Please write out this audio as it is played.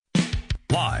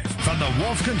Live from the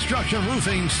Wolf Construction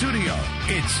Roofing Studio,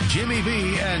 it's Jimmy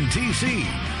B and TC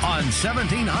on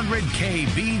 1700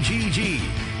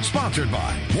 KBGG. Sponsored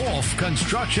by Wolf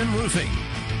Construction Roofing.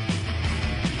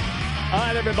 All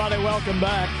right, everybody, welcome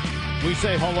back. We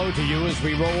say hello to you as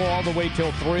we roll all the way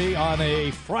till 3 on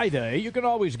a Friday. You can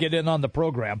always get in on the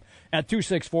program at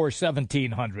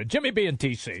 264-1700. Jimmy B and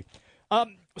TC.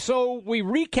 So we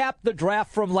recapped the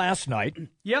draft from last night.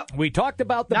 Yep. We talked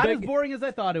about the Not big... as boring as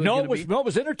I thought it was No, going to be. No, it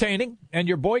was entertaining, and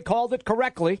your boy called it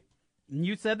correctly.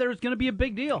 You said there was going to be a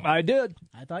big deal. I did.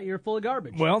 I thought you were full of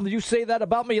garbage. Well, you say that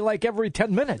about me like every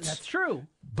 10 minutes. That's true.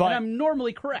 But and I'm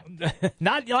normally correct.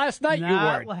 Not last night, you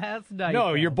weren't. Not last night. No,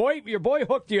 though. your boy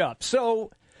hooked you up.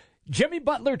 So, Jimmy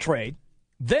Butler trade.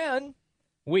 Then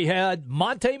we had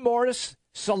Monte Morris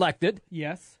selected.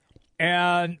 Yes.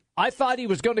 And I thought he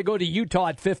was going to go to Utah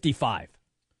at 55.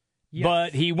 Yes.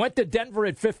 But he went to Denver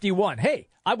at 51. Hey,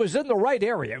 I was in the right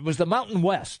area. It was the Mountain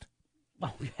West.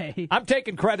 Okay. I'm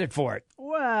taking credit for it.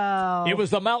 Well. It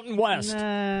was the Mountain West.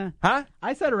 Nah. Huh?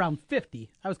 I said around 50.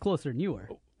 I was closer than you were.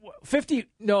 50?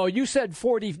 No, you said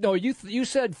 40. No, you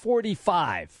said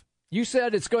 45. You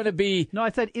said it's going to be. No,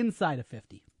 I said inside of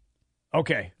 50.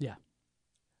 Okay. Yeah.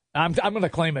 I'm going to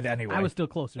claim it anyway. I was still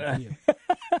closer than you.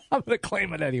 I'm going to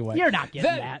claim it anyway. You're not getting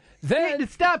that. Then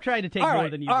Stop trying to take more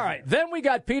than you All deserve. right. Then we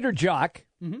got Peter Jock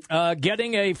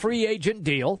getting a free agent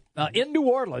deal in New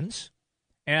Orleans,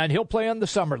 and he'll play on the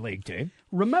Summer League team.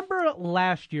 Remember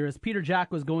last year as Peter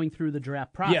Jock was going through the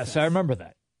draft process? Yes, I remember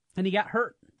that. And he got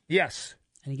hurt. Yes.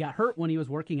 And he got hurt when he was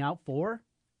working out for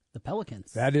the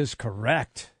Pelicans. That is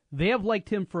correct. They have liked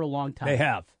him for a long time. They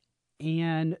have.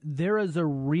 And there is a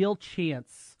real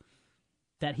chance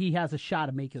that he has a shot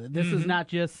of making it. This is not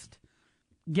just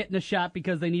getting a shot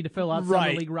because they need to fill out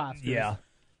Summer League rosters. Yeah.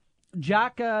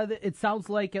 Jock, it sounds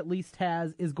like at least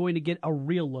is going to get a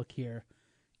real look here.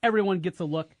 Everyone gets a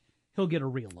look. He'll get a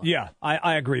real look. Yeah,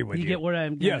 I agree with you. You get where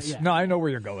I'm going? Yes. Yeah. No, I know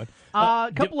where you're going.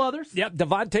 A couple others. Yep,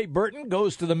 Devontae Burton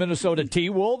goes to the Minnesota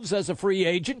T-Wolves as a free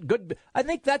agent. Good. I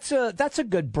think that's a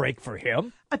good break for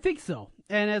him. I think so.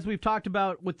 And as we've talked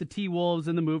about with the T-Wolves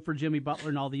and the move for Jimmy Butler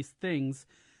and all these things,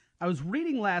 I was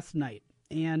reading last night,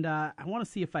 and I want to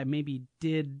see if I maybe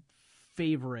did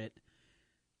favor it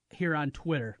here on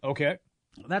Twitter. Okay.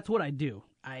 That's what I do.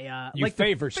 I You like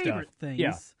favor to favorite stuff. things,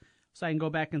 Yeah. so I can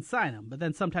go back and sign them. But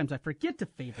then sometimes I forget to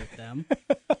favorite them,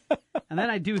 and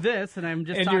then I do this, and I'm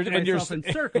just talking to myself in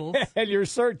circles. And you're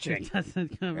searching. It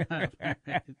doesn't come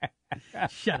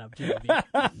up. Shut up, Jimmy.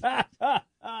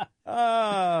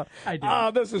 I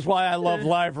do. This is why I love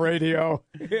live radio.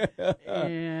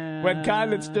 And, When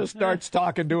Collins just starts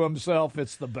talking to himself,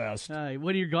 it's the best.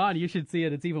 when you're gone, you should see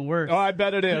it. It's even worse. Oh, I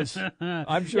bet it is.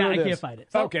 I'm sure Yeah, it is. I can't find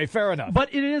it. So- Okay, fair enough.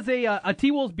 But it is a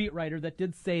T-Wolves beat writer that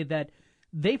did say that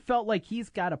they felt like he's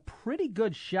got a pretty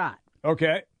good shot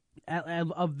Okay.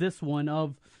 of this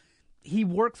one. He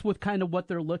works with kind of what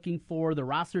they're looking for. The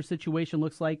roster situation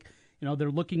looks like,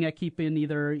 they're looking at keeping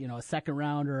either, a second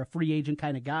round or a free agent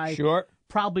kind of guy. Sure.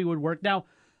 Probably would work. Now,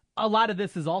 a lot of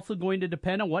this is also going to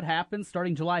depend on what happens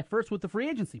starting July 1st with the free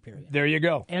agency period. There you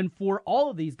go. And for all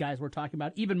of these guys we're talking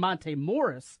about, even Monte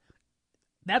Morris,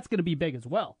 that's going to be big as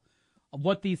well. Of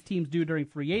what these teams do during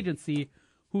free agency,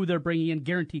 who they're bringing in,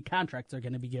 guaranteed contracts they're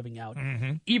going to be giving out.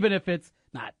 Even if it's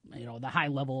not, the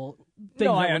high-level things No,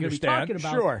 that I we're going to be understand. talking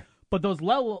about. Sure. But those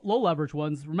low-leverage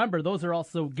ones, remember, those are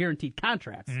also guaranteed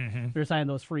contracts. They're signing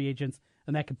those free agents,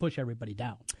 and that can push everybody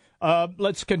down.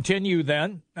 Let's continue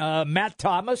then. Matt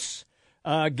Thomas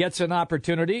gets an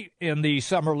opportunity in the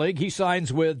Summer League. He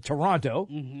signs with Toronto.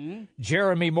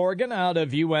 Jeremy Morgan out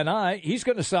of UNI. He's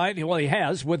going to sign, well, he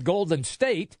has, with Golden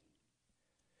State.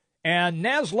 And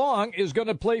Naz Long is going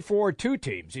to play for two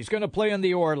teams. He's going to play in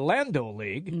the Orlando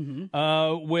League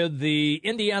with the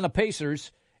Indiana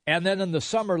Pacers, and then in the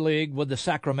Summer League with the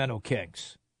Sacramento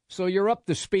Kings. So you're up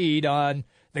to speed on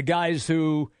the guys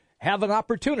who have an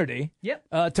opportunity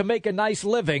to make a nice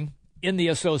living in the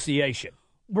association.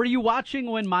 Were you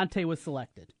watching when Monte was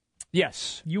selected?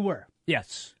 Yes. You were.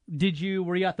 Yes.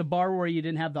 Were you at the bar where you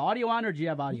didn't have the audio on, or did you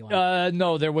have audio on?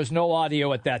 No, there was no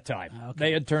audio at that time. Okay.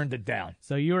 They had turned it down.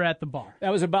 So you were at the bar.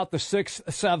 That was about the 6,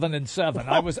 7, and 7.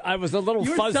 I was a little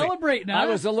You were fuzzy. celebrating, huh? I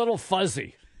was a little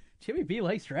fuzzy. Jimmy B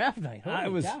likes draft night. I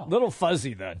Holy was cow. a little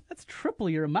fuzzy then. That's triple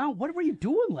your amount. What were you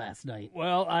doing last night?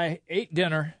 Well, I ate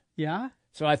dinner, Yeah?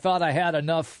 so I thought I had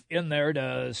enough in there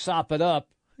to sop it up.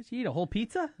 Did you eat a whole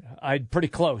pizza? I'd pretty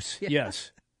close,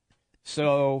 yes.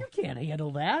 So You can't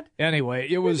handle that. anyway,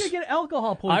 it You're was. going to get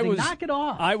alcohol poisoning. Knock it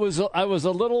off. I was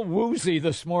a little woozy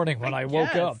this morning when I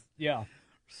woke guess. up. Yeah.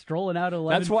 strolling out at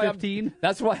 11:15.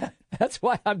 That's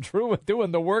why I'm true with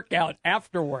doing the workout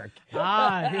after work.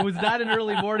 It was not an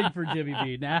early morning for Jimmy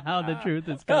B. Now the truth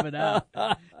is coming out.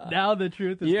 Coming out.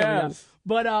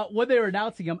 But when they were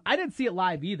announcing him, I didn't see it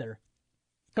live either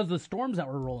because of the storms that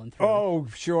were rolling through. Oh,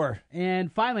 sure.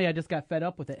 And finally, I just got fed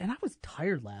up with it. And I was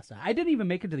tired last night. I didn't even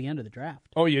make it to the end of the draft.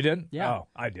 Oh, you didn't? Yeah. Oh,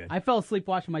 I did. I fell asleep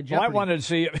watching my Jeopardy. Well,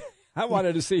 I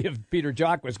wanted to see if Peter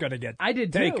Jock was going to get I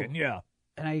did taken. too. Yeah.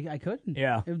 And I couldn't.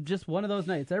 Yeah. It was just one of those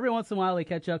nights. Every once in a while, they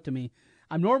catch up to me.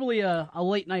 I'm normally a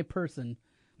late night person.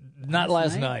 Not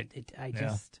last night.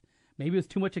 Maybe it was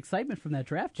too much excitement from that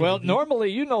draft. Well, JV.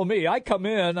 normally, you know me. I come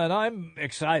in and I'm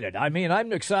excited. I mean,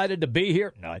 I'm excited to be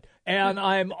here. And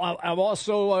I'm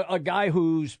also a guy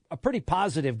who's a pretty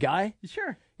positive guy.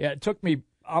 Sure. Yeah, it took me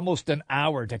almost an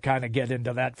hour to kind of get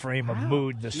into that frame of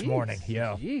mood this morning.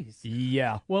 Yeah. Jeez.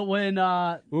 Yeah. Well, when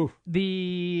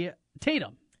the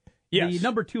Tatum, Yes. the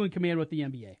number 2 in command with the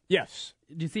NBA. Yes.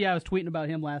 Did you see I was tweeting about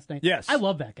him last night? Yes. I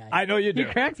love that guy. I know you do. He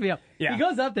cracks me up. Yeah. He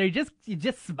goes up there, he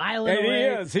just smiling And away. he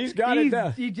is. He's got it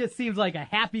down. He just seems like a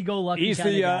happy-go-lucky He's kind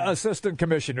the of guy. assistant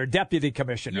commissioner, deputy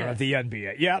commissioner of the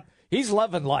NBA. Yep. He's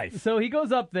loving life. So he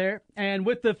goes up there, and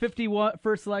with the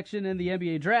 51st selection in the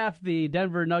NBA draft, the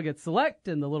Denver Nuggets select,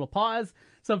 and the little pause,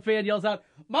 some fan yells out,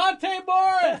 Monte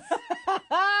Morris!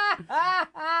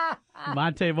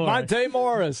 Monte Morris. Monte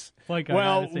Morris. Like on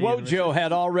Well, Odyssey Wojo University.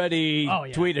 had already Oh,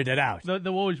 yeah. tweeted it out. The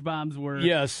Woj bombs were...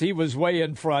 Yes, he was way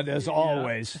in front as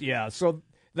always. Yeah, so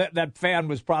that fan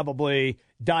was probably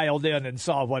dialed in and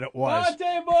saw what it was.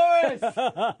 Monte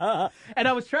Morris! And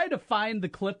I was trying to find the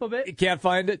clip of You it, can't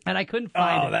find it? and I couldn't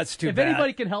find it. Oh, that's too if bad.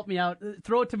 anybody can help me out,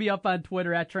 throw it to me up on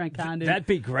Twitter at Trent Condon. That'd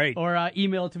be great. Or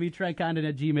email it to me,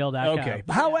 TrentCondon@gmail.com. Okay.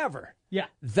 However, Yeah.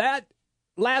 that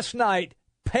last night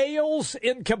pales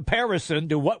in comparison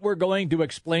to what we're going to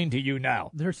explain to you now.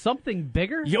 There's something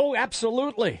bigger? Yo,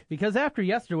 absolutely. Because after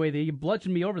yesterday, they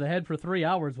bludgeoned me over the head for 3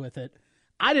 hours with it.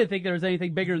 I didn't think there was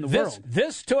anything bigger in the world.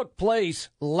 This took place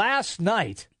last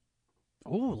night.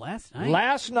 Oh, last night.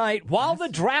 Last night, while the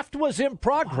draft was in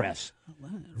progress. my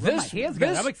hands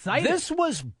going. I'm excited. This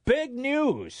was big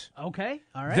news. Okay,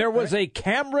 all right. There was a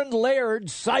Cameron Laird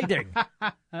sighting.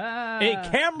 A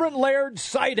Cameron Laird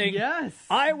sighting. Yes.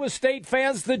 Iowa State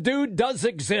fans, the dude does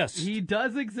exist. He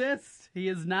does exist. He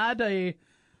is not a,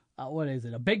 what is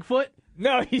it, a Bigfoot?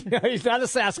 No, he's not a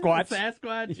Sasquatch.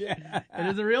 Sasquatch. Yeah. It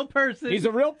is a real person. He's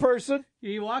a real person.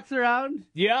 He walks around.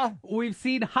 Yeah. We've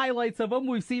seen highlights of him.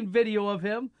 We've seen video of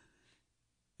him.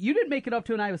 You didn't make it up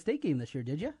to an Iowa State game this year,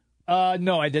 did you?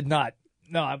 No, I did not.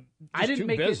 No, I'm I didn't too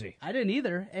make busy. it. I didn't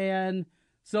either. And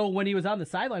so when he was on the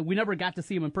sideline, we never got to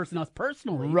see him in person. Us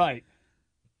personally, Right.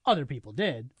 Other people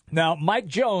did. Now, Mike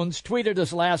Jones tweeted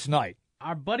us last night.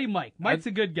 Our buddy Mike. Mike's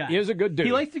a good guy. He is a good dude.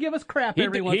 He likes to give us crap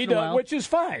every once in a while. Which is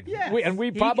fine. Yes.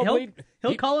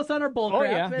 He'll call us on our bull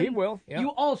crap. yeah, he and will, yeah. You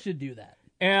all should do that.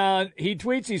 And he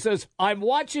tweets, he says, I'm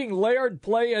watching Laird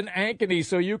play in Ankeny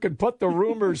so you can put the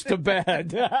rumors to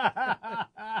bed.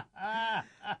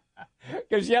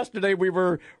 Because yesterday we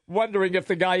were wondering if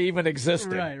the guy even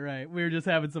existed. Right. We were just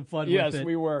having some fun with it. Yes,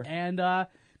 we were. And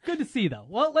good to see, though.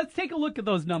 Well, let's take a look at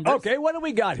those numbers. Okay, what do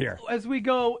we got here? As we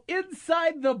go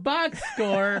inside the box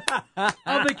score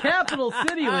of the Capital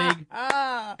City League.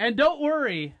 And don't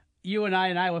worry, you and I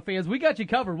and Iowa fans, we got you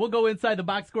covered. We'll go inside the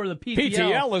box score of the PTL.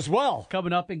 PTL as well.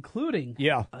 Coming up, including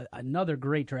Yeah. another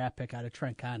great draft pick out of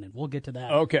Trent Condon. We'll get to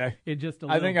that Okay. in just a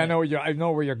little I think bit. I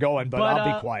know where you're going, but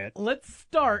I'll be quiet. Let's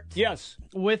start Yes.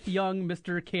 with young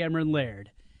Mr. Cameron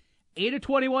Laird. 8 of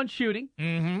 21 shooting.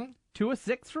 Mm-hmm. 2 of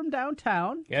 6 from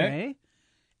downtown. Okay.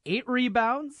 8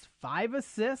 rebounds, 5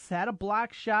 assists, had a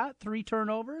block shot, 3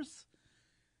 turnovers,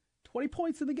 20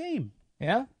 points in the game.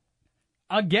 Yeah?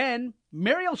 Again,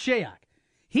 Mariel Shayok.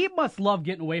 He must love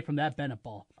getting away from that Bennett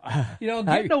ball.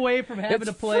 Getting away from having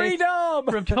to play freedom!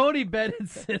 from Tony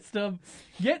Bennett's system,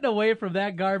 getting away from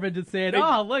that garbage and saying,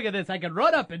 oh, look at this, I can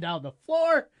run up and down the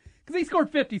floor. Because he scored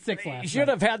 56 last You should night.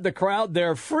 have had the crowd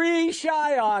there. Free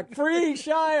Shyok! Free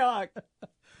Shyok!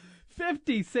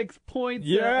 56 points,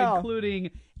 Yeah.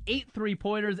 including 8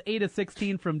 3-pointers, 8 of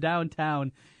 16 from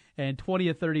downtown, and 20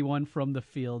 of 31 from the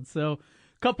field. So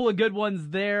a couple of good ones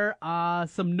there.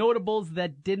 Some notables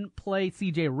that didn't play.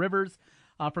 C.J. Rivers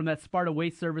from that Sparta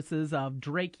Waste Services.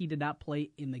 Drake, he did not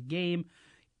play in the game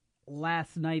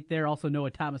last night there. Also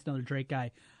Noah Thomas, another Drake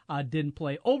guy, didn't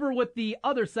play. Over with the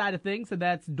other side of things, and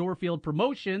that's Dorfield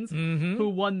Promotions, who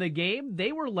won the game.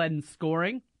 They were led in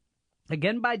scoring,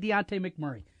 again by Deontay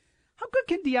McMurray. How good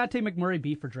can Deontay McMurray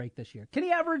be for Drake this year? Can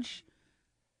he average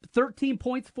 13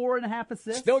 points, 4.5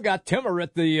 assists. Still got Timmer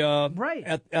at the Right.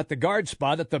 at the guard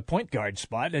spot, at the point guard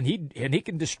spot, and he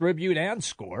can distribute and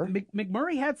score.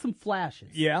 McMurray had some flashes.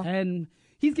 Yeah. And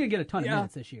he's going to get a ton of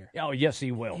minutes this year. Oh, yes,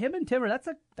 he will. Him and Timmer, that's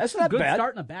a not good bad.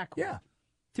 start in the backcourt. Yeah.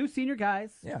 Two senior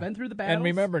guys, been through the battles. And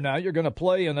remember now, you're going to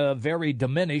play in a very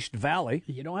diminished Valley.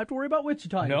 You don't have to worry about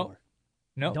Wichita anymore.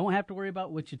 No. Don't have to worry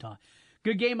about Wichita.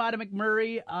 Good game out of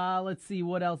McMurray. Let's see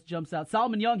what else jumps out.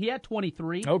 Solomon Young, he had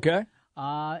 23. Okay.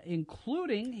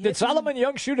 Including... Did Solomon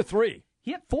Young shoot a three?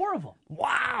 He hit 4 of them.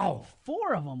 Wow.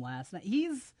 4 of them last night.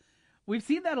 We've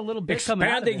seen that a little bit coming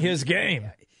out of Expanding him. his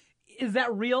game. Is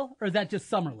that real, or is that just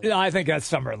Summer League? Yeah, I think that's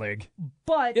Summer League.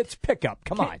 But It's pickup.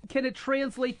 Come on. can it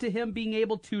translate to him being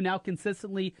able to now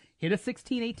consistently hit a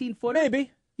 16, 18-footer?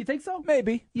 Maybe. You think so?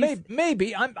 Maybe. You-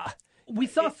 Maybe. We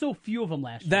saw so few of them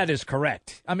last year. That is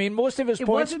correct. I mean, most of his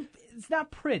points... It's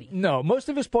not pretty. No, most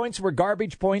of his points were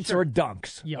garbage points or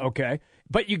dunks. Yeah. Okay.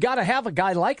 But you got to have a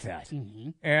guy like that. Mm-hmm.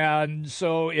 And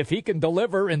so if he can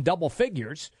deliver in double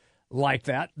figures like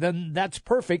that, then that's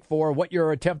perfect for what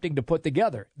you're attempting to put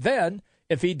together. Then,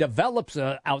 if he develops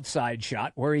an outside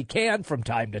shot where he can, from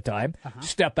time to time,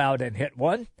 step out and hit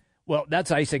one, well,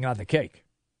 that's icing on the cake.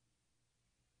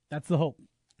 That's the hope.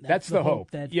 That's the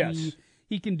hope, that yes.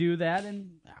 he can do that,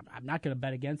 and I'm not going to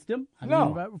bet against him.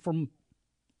 No. mean, from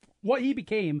what he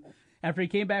became after he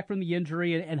came back from the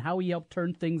injury and how he helped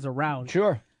turn things around.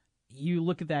 Sure. You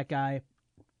look at that guy,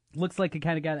 looks like a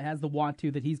kind of guy that has the want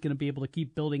to, that he's going to be able to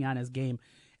keep building on his game,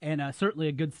 and certainly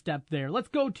a good step there. Let's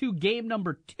go to game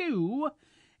number 2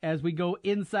 as we go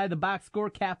inside the box score.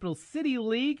 Capital City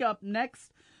League up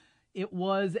next. It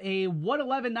was a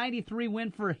 111-93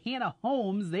 win for Hannah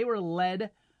Holmes. They were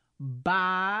led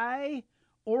by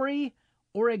Ori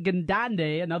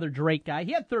Origandande, another Drake guy.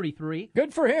 He had 33.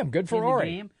 Good for him. Good for in the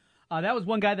Ori. game. That was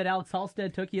one guy that Alex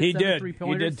Halstead took. He had He 7 did.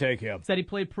 three-pointers. He did take him. Said he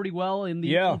played pretty well in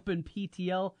the open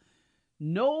PTL.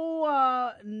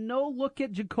 No look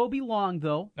at Jacoby Long,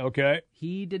 though. Okay.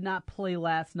 He did not play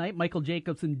last night. Michael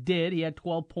Jacobson did. He had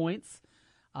 12 points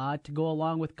to go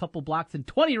along with a couple blocks and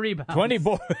 20 rebounds. 20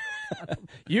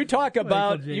 You talk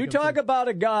about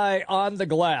a guy on the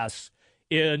glass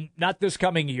in not this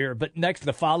coming year, but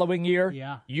the following year.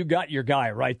 Yeah. You got your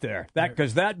guy right there.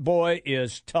 Because that boy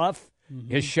is tough. Mm-hmm.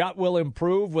 His shot will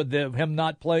improve with him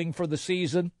not playing for the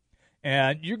season,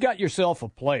 and you got yourself a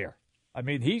player. I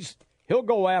mean, he'll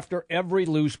go after every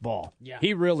loose ball. Yeah.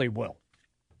 He really will.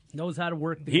 Knows how to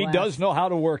work the He glass. does know how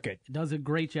to work it. Does a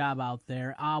great job out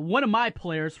there. One of my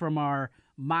players from our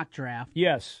mock draft,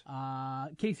 Yes.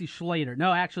 Casey Schlater.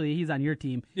 No, actually, he's on your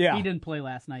team. Yeah. He didn't play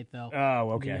last night, though.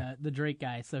 Oh, okay. The Drake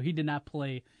guy. So he did not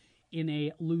play in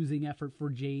a losing effort for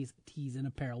Jay's Tees and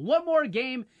Apparel. One more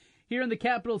game here in the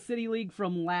Capital City League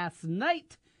from last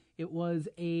night. It was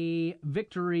a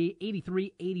victory,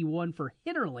 83-81 for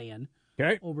Hinterland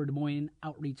over Des Moines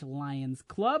Outreach Lions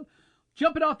Club.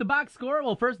 Jumping off the box score,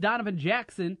 well, first Donovan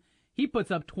Jackson. He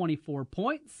puts up 24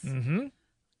 points. Mm-hmm.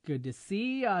 Good to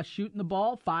see. Shooting the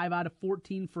ball, 5 out of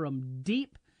 14 from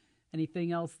deep.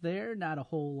 Anything else there? Not a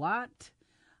whole lot.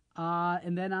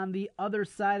 And then on the other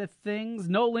side of things,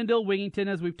 no Lyndall Wigington,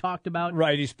 as we've talked about.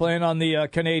 Right, he's playing on the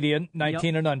Canadian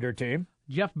 19 and under team.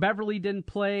 Jeff Beverly didn't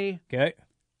play. Okay.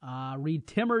 Reed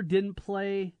Timmer didn't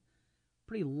play.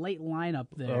 Pretty late lineup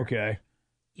there. Okay.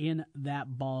 In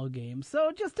that ball game.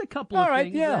 So just a couple of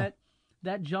things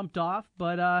that jumped off.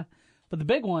 But the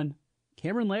big one,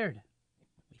 Cameron Laird.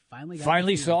 We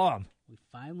finally saw him. We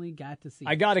finally got to see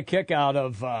I got a kick out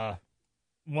of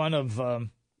one of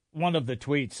the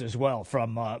tweets as well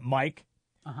from Mike,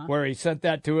 where he sent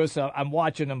that to us. I'm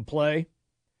watching him play,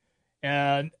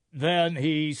 and then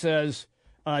he says,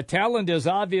 talent is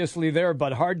obviously there,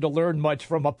 but hard to learn much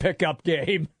from a pickup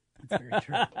game. It's very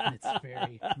true. It's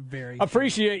very, very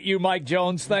Appreciate you, Mike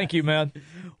Jones. Thank you, man.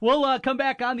 We'll come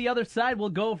back on the other side. We'll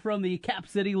go from the Cap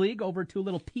City League over to a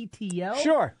little PTL.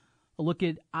 Sure. A look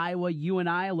at Iowa,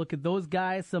 UNI, a look at those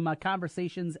guys, some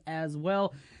conversations as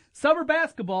well. Summer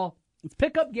basketball, it's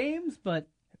pickup games, but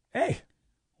hey,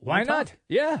 why not?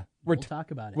 Yeah. We'll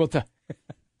talk about it. We'll talk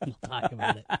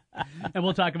about it. And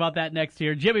we'll talk about that next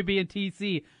year. Jimmy B and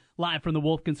TC, live from the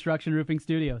Wolf Construction Roofing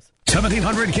Studios.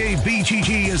 1700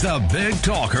 KBGG is the big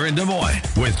talker in Des Moines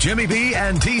with Jimmy B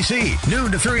and TC.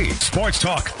 Noon to 3. Sports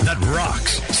talk that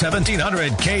rocks.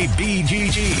 1700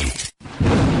 KBGG.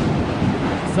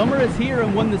 Summer is here,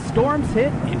 and when the storms hit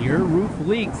and your roof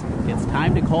leaks, it's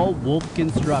time to call Wolf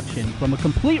Construction. From a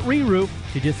complete re-roof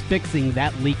to just fixing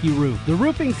that leaky roof. The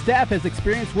roofing staff has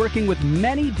experience working with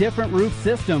many different roof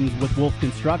systems with Wolf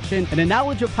Construction and a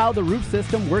knowledge of how the roof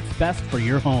system works best for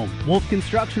your home. Wolf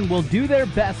Construction will do their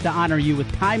best to honor you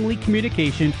with timely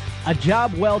communication A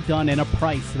job well done and a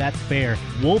price that's fair.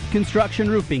 Wolf Construction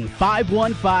Roofing,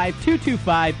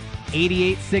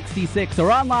 515-225-8866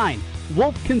 or online,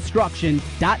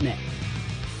 wolfconstruction.net.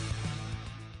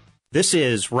 This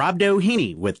is Rob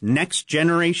Doheny with Next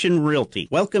Generation Realty.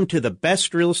 Welcome to the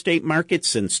best real estate market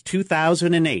since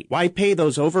 2008. Why pay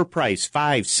those overpriced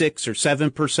 5, 6, or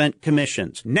 7%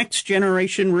 commissions? Next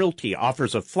Generation Realty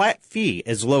offers a flat fee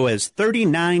as low as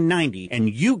 $39.90, and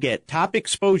you get top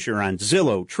exposure on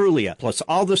Zillow, Trulia, plus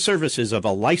all the services of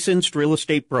a licensed real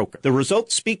estate broker. The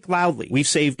results speak loudly. We've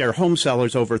saved our home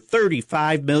sellers over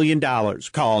 $35 million.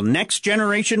 Call Next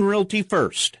Generation Realty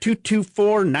first.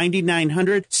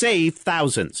 224-9900. Save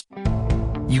thousands.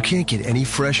 You can't get any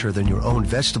fresher than your own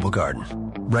vegetable garden.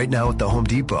 Right now at the Home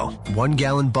Depot, 1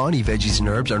 gallon Bonnie veggies and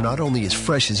herbs are not only as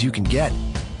fresh as you can get,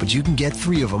 but you can get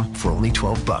 3 of them for only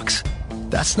 $12.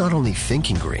 That's not only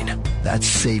thinking green, that's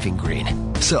saving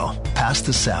green. So, pass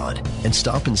the salad and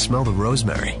stop and smell the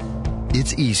rosemary.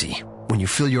 It's easy when you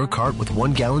fill your cart with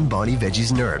 1 gallon Bonnie veggies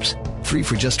and herbs. 3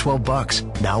 for just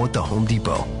 $12. Now at the Home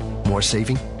Depot. More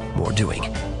saving, more doing.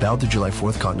 Valid through July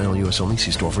 4th, Continental U.S. only.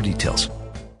 See store for details.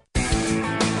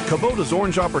 Kubota's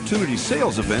Orange Opportunity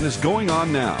Sales Event is going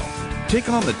on now. Take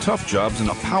on the tough jobs in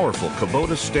a powerful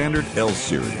Kubota Standard L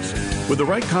Series. With the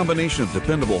right combination of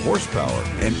dependable horsepower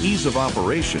and ease of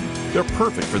operation, they're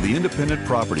perfect for the independent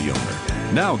property owner.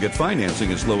 Now get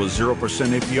financing as low as 0%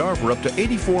 APR for up to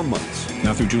 84 months.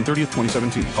 Now through June 30th,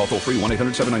 2017. Call toll-free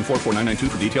 1-800-794-4992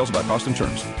 for details about cost and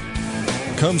terms.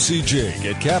 Come see Jake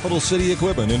at Capital City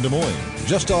Equipment in Des Moines,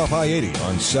 just off I-80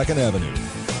 on 2nd Avenue.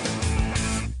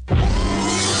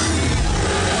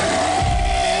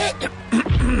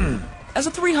 As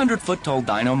a 300-foot-tall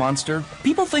dino monster,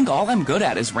 people think all I'm good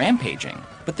at is rampaging.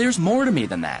 But there's more to me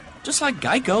than that. Just like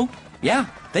Geico. Yeah,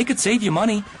 they could save you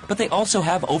money, but they also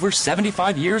have over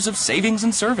 75 years of savings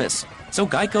and service. So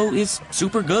Geico is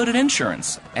super good at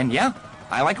insurance. And yeah,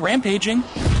 I like rampaging.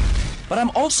 But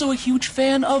I'm also a huge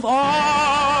fan of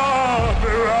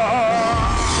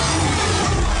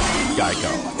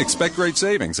Geico. Expect great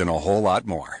savings and a whole lot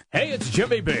more. Hey, it's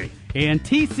Jimmy B. And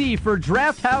TC for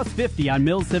Draft House 50 on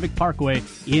Mills Civic Parkway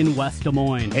in West Des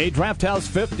Moines. Hey, Draft House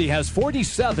 50 has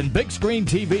 47 big screen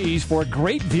TVs for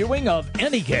great viewing of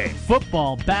any game.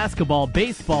 Football, basketball,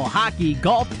 baseball, hockey,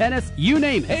 golf, tennis, you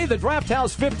name it. Hey, the Draft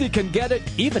House 50 can get it,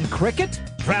 even cricket.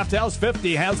 Draft House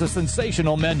 50 has a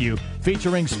sensational menu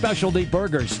featuring specialty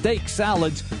burgers, steak,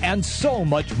 salads, and so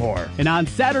much more. And on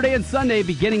Saturday and Sunday,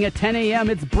 beginning at 10 a.m.,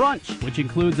 it's brunch, which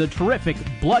includes a terrific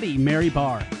Bloody Mary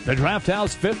bar. The Draft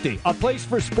House 50, a place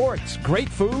for sports, great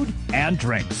food, and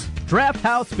drinks. Draft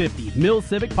House 50, Mills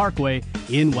Civic Parkway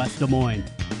in West Des Moines.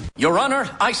 Your Honor,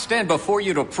 I stand before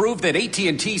you to prove that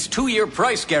AT&T's 2-year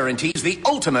price guarantee is the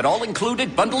ultimate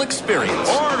all-included bundle experience.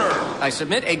 Order! I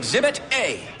submit Exhibit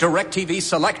A, DirecTV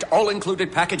Select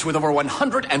all-included package with over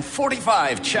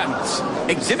 145 channels.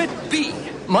 Exhibit B,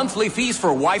 monthly fees for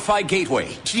Wi-Fi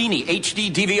gateway, Genie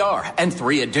HD DVR, and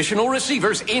 3 additional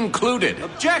receivers included.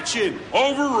 Objection!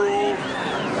 Overruled!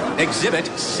 Exhibit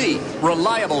C,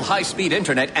 reliable high-speed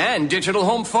internet and digital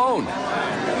home phone.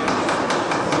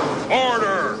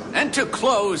 Order! And to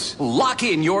close, lock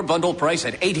in your bundle price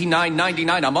at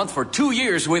 $89.99 a month for 2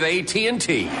 years with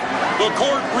AT&T. The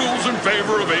court rules in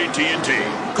favor of AT&T.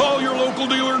 Call your local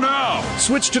dealer now.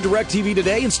 Switch to DirecTV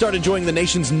today and start enjoying the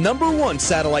nation's #1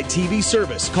 satellite TV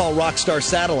service. Call Rockstar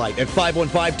Satellite at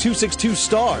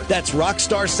 515-262-STAR. That's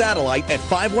Rockstar Satellite at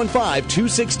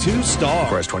 515-262-STAR.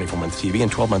 Requires 24-month TV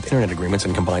and 12-month internet agreements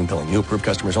and combined billing. New approved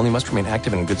customers only must remain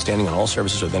active and in good standing on all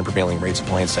services with then prevailing rates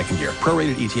apply in second year.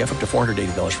 Prorated ETF up to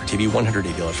 $480 for TV,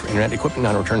 $180 for internet, equipment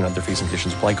non-return, and other fees and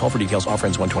conditions apply. Call for details. Offer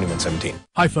ends 1/21/17.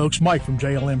 Hi folks, Mike from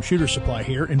JLM Shooter Supply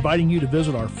here, inviting you to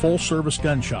visit our full-service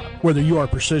gun shop. Whether you are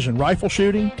precision rifle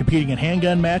shooting, competing in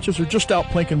handgun matches, or just out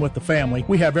plinking with the family,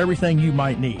 we have everything you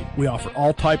might need. We offer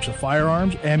all types of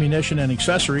firearms, ammunition, and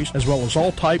accessories, as well as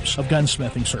all types of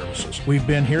gunsmithing services. We've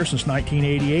been here since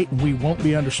 1988, and we won't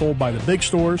be undersold by the big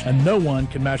stores, and no one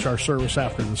can match our service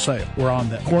after the sale. We're on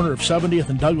the corner of 70th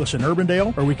and Douglas in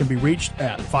Urbandale, or we can be reached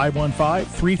at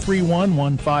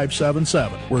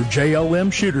 515-331-1577. We're JLM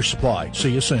Shooter Supply.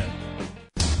 See you soon.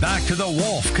 Back to the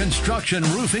Wolf Construction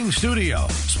Roofing Studio,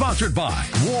 sponsored by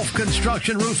Wolf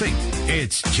Construction Roofing.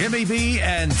 It's Jimmy B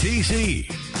and TC.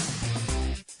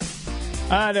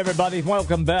 All right, everybody,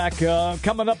 welcome back.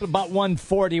 Coming up about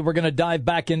 1:40, we're going to dive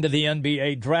back into the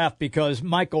NBA draft because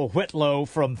Michael Whitlow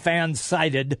from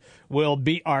Fansided will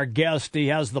be our guest. He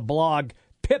has the blog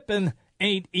Pippin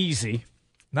Ain't Easy.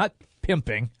 Not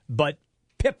pimping, but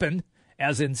Pippin,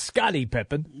 as in Scottie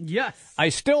Pippen. Yes. I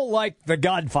still like The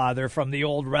Godfather from the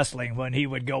old wrestling when he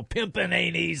would go, "Pimpin'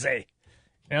 ain't easy."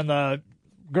 And the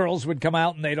girls would come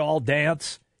out and they'd all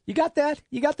dance. You got that?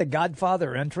 You got the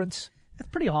Godfather entrance? That's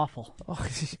pretty awful. Oh,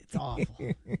 it's awful.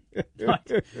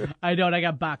 I don't. I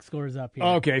got box scores up here.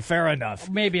 Okay, fair enough.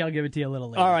 Maybe I'll give it to you a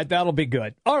little later. All right, that'll be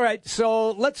good. All right,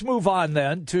 so let's move on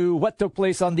then to what took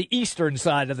place on the eastern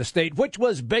side of the state, which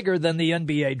was bigger than the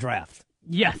NBA draft.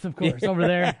 Yes, of course. Over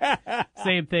there,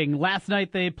 same thing. Last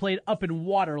night they played up in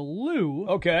Waterloo.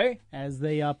 Okay. As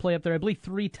they play up there, I believe,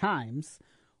 3 times.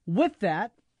 With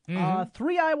that,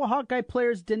 3 Iowa Hawkeye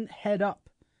players didn't head up.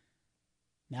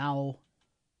 Now,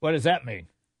 what does that mean?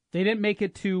 They didn't make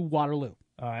it to Waterloo.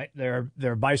 All right.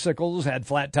 Their bicycles had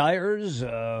flat tires.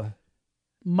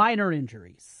 Minor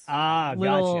injuries.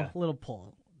 Gotcha. Little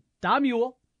pull. Dom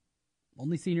Ewell,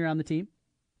 only senior on the team.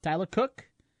 Tyler Cook,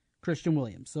 Christian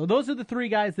Williams. So those are the 3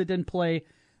 guys that didn't play,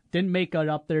 didn't make it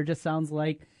up there. Just sounds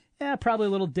like, probably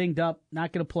a little dinged up,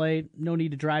 not going to play, no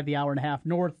need to drive the hour and a half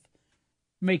north.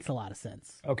 Makes a lot of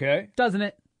sense. Okay. Doesn't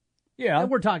it? Yeah. And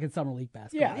we're talking Summer League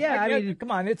basketball. Yeah, I mean,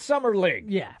 come on, it's Summer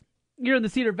League. Yeah. You're in the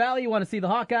Cedar Valley, you want to see the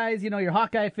Hawkeyes, you're a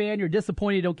Hawkeye fan, you're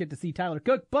disappointed you don't get to see Tyler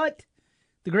Cook, but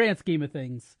the grand scheme of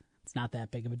things, it's not that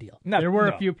big of a deal. There were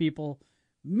a few people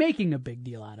making a big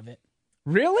deal out of it.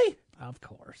 Really? Of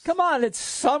course. Come on, it's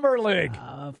Summer League.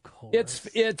 Of course.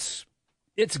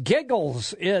 It's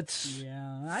giggles. It's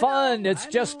fun. It's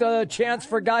just a chance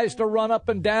for guys to run up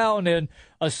and down in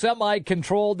a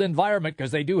semi-controlled environment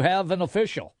because they do have an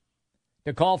official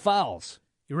to call fouls.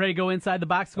 You ready to go inside the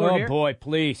box score here? Oh, boy,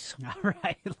 please. All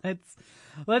right,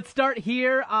 let's start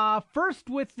here. First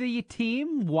with the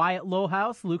team, Wyatt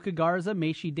Lohaus, Luka Garza,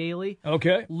 Macy Daly,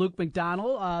 Luke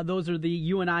McDonald. Those are the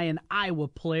UNI and Iowa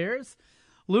players.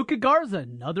 Luka Garza,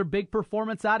 another big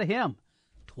performance out of him.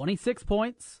 26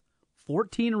 points,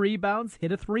 14 rebounds,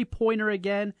 hit a three-pointer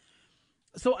again.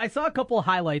 So I saw a couple of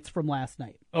highlights from last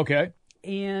night. Okay.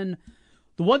 And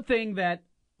the one thing that,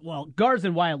 Garza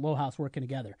and Wyatt Lohaus working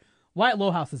together. Wyatt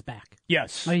Lohaus is back.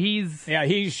 Yes. He's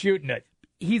shooting it.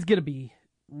 He's going to be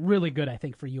really good, I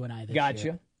think, for UNI this year.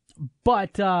 Gotcha.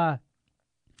 But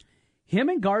him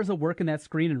and Garza working that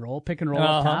screen and roll, pick and roll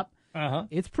up top,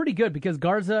 it's pretty good because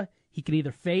Garza, he can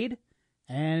either fade,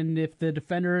 and if the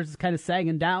defender is kind of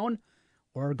sagging down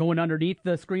or going underneath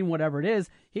the screen, whatever it is,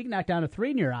 he can knock down a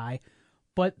 3 in your eye.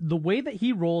 But the way that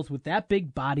he rolls with that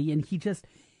big body, and he just,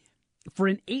 for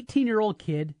an 18-year-old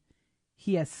kid,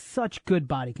 he has such good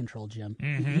body control, Jim.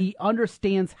 Mm-hmm. He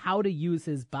understands how to use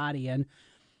his body, and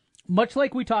much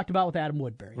like we talked about with Adam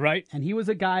Woodbury. Right. And he was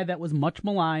a guy that was much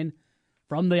maligned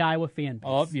from the Iowa fan base.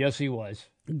 Oh, yes, he was.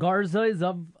 Garza is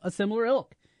of a similar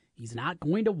ilk. He's not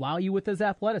going to wow you with his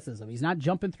athleticism. He's not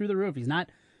jumping through the roof. He's not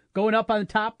going up on the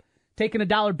top, taking a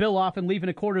dollar bill off and leaving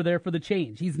a quarter there for the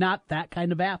change. He's not that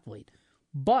kind of athlete.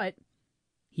 But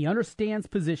he understands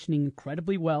positioning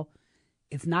incredibly well.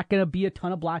 It's not going to be a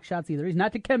ton of block shots either. He's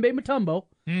not Dikembe Mutombo,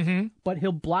 but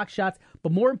he'll block shots.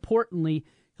 But more importantly,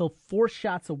 he'll force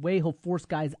shots away. He'll force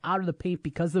guys out of the paint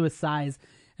because of his size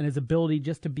and his ability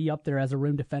just to be up there as a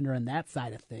rim defender on that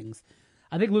side of things.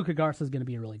 I think Luka Garza is going to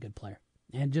be a really good player.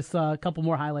 And just a couple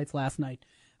more highlights last night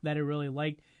that I really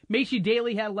liked. Macy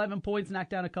Daly had 11 points,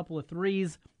 knocked down a couple of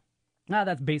threes.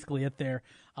 That's basically it there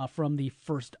from the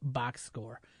first box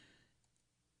score.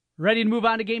 Ready to move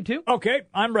on to game 2? Okay,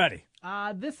 I'm ready.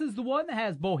 This is the one that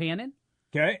has Bohannon,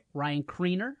 Ryan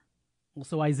Kriener,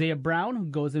 also Isaiah Brown, who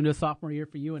goes into a sophomore year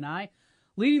for UNI.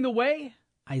 Leading the way,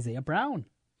 Isaiah Brown,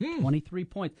 23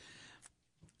 points.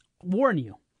 Warn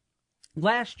you,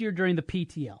 last year during the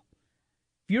PTL,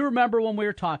 if you remember when we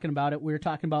were talking about it, we were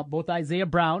talking about both Isaiah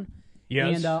Brown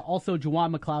and also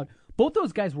Juwan McLeod. Both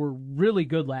those guys were really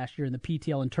good last year in the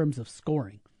PTL in terms of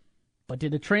scoring. But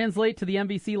did it translate to the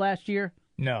MVC last year?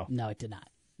 No. No, it did not.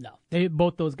 No.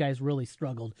 Both those guys really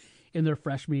struggled in their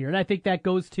freshman year. And I think that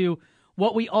goes to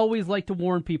what we always like to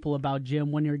warn people about,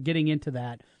 Jim, when you're getting into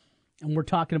that. And we're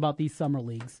talking about these summer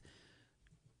leagues.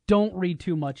 Don't read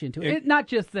too much into it. Not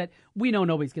just that we know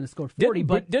nobody's going to score 40,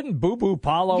 but didn't Boo Boo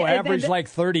Paulo average like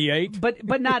 38?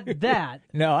 But not that.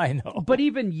 No, I know. But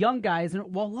even young guys,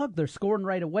 look, they're scoring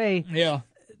right away. Yeah.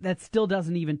 That still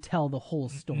doesn't even tell the whole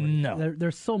story. No.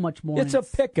 There's so much more. It's a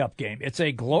pickup game. It's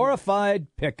a glorified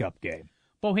pickup game.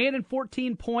 Bohannon,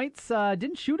 14 points.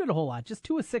 Didn't shoot it a whole lot. Just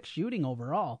 2 of 6 shooting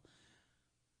overall.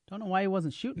 Don't know why he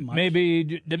wasn't shooting much. Maybe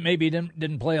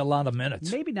didn't play a lot of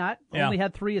minutes. Maybe not. Yeah. Only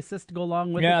had 3 assists to go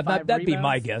along with it. 5 that'd rebounds. be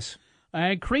my guess.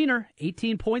 And Kriener,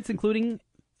 18 points, including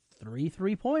 3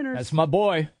 3-pointers. That's my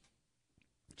boy.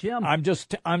 Jim. I'm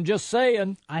just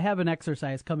saying. I have an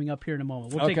exercise coming up here in a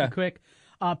moment. We'll take a quick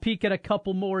peek at a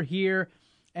couple more here.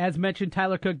 As mentioned,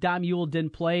 Tyler Cook, Dom Ewell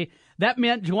didn't play. That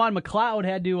meant Juwan McLeod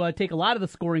had to take a lot of the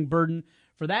scoring burden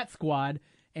for that squad.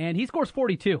 And he scores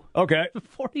 42. Okay.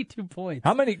 42 points.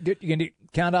 How many? Can you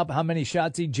count up how many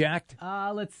shots he jacked?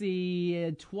 Let's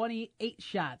see. 28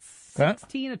 shots. Okay.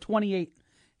 16 of 28,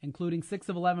 including 6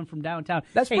 of 11 from downtown.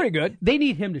 That's pretty good. They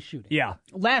need him to shoot it. Yeah.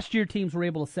 Last year, teams were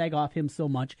able to sag off him so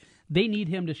much. They need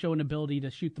him to show an ability to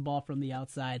shoot the ball from the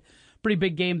outside. Pretty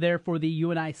big game there for the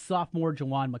UNI sophomore,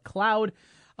 Jawan McLeod.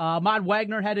 Ahmad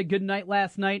Wagner had a good night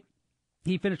last night.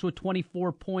 He finished with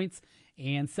 24 points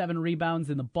and 7 rebounds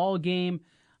in the ball game.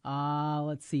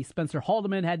 Let's see. Spencer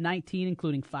Haldeman had 19,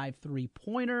 including 5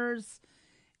 3-pointers.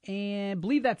 And I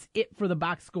believe that's it for the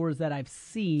box scores that I've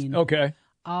seen. Okay.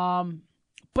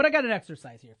 But I got an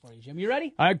exercise here for you, Jim. You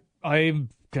ready? I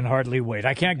can hardly wait.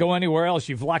 I can't go anywhere else.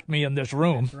 You've locked me in this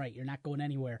room. That's right. You're not going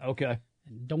anywhere. Okay.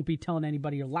 And don't be telling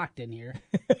anybody you're locked in here.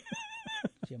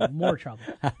 You have more trouble.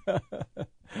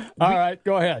 All right,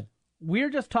 go ahead.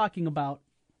 We're just talking about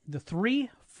the 3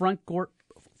 front court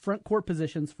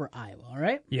positions for Iowa, all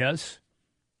right? Yes.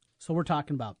 So we're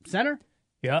talking about center,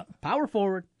 Yeah. power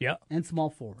forward, Yeah. and small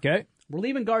forward. Okay. We're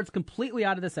leaving guards completely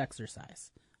out of this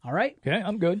exercise, all right? Okay,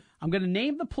 I'm good. I'm going to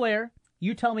name the player.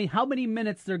 You tell me how many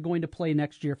minutes they're going to play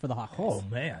next year for the Hawkeyes. Oh,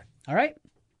 man. All right?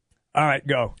 All right,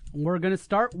 go. We're going to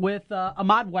start with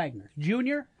Ahmad Wagner,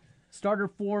 junior, starter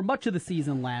for much of the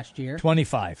season last year.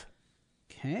 25.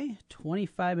 Okay,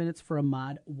 25 minutes for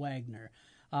Ahmad Wagner.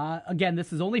 Again,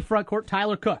 this is only front court.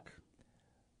 Tyler Cook.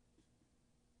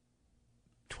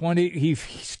 20.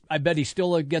 I bet he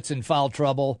still gets in foul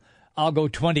trouble. I'll go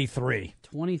 23.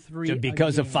 23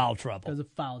 because of again. foul trouble. Because of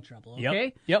foul trouble. Yep.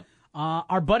 Okay. Yep.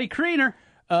 Our buddy Kriener.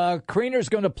 Kriener's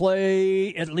going to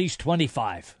play at least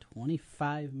 25.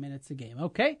 25 minutes a game.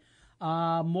 Okay.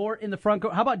 More in the front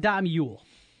court. How about Dom Ewell?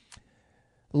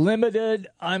 Limited,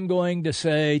 I'm going to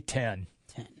say 10.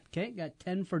 10. Okay, got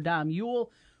 10 for Dom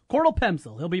Ewell. Cordell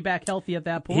Pemsel, he'll be back healthy at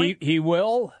that point. He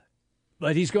will,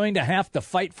 but he's going to have to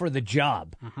fight for the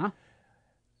job. Uh-huh.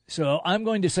 So I'm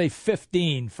going to say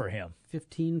 15 for him.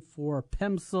 15 for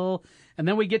Pemsel. And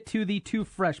then we get to the 2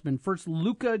 freshmen. First,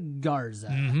 Luca Garza.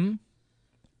 Mm-hmm.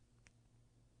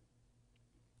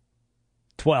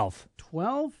 12.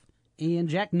 12. And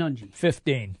Jack Nunge.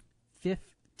 15.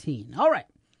 15. All right.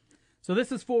 So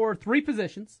this is for 3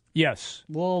 positions. Yes.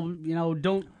 Well,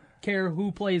 don't care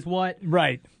who plays what.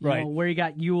 Right, right. Where you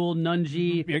got Ewell,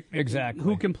 Nunge. Exactly.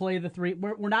 Who can play the 3.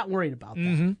 We're not worried about that.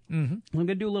 Mm-hmm, mm-hmm. I'm going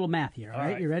to do a little math here, all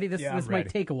right? You ready? This Yeah, I'm might ready.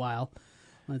 take a while.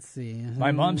 Let's see.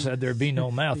 My mom said there'd be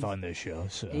no math on this show.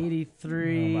 So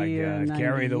 83. Oh, my God.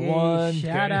 Carry the 98. 1.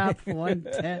 Shut up.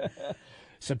 110.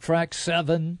 Subtract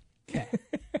 7. Okay.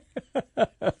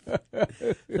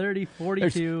 30,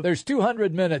 42. There's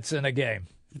 200 minutes in a game.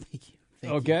 Thank you.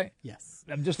 Thank Okay? you. Yes.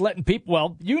 I'm just letting people,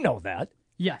 well, you know that.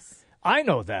 Yes. I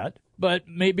know that, but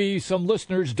maybe some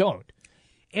listeners don't.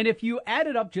 And if you add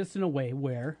it up just in a way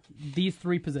where these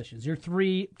 3 positions, your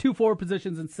 2 forward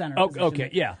positions and center. position, Okay,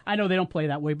 yeah. I know they don't play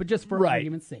that way, but just for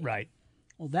argument's sake. Right.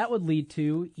 Well, that would lead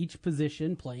to each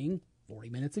position playing 40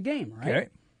 minutes a game, right? Okay.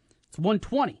 It's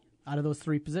 120 out of those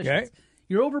 3 positions. Okay.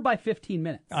 You're over by 15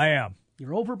 minutes. I am.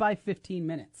 You're over by 15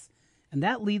 minutes. And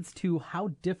that leads to how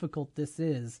difficult this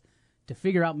is to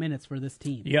figure out minutes for this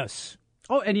team. Yes.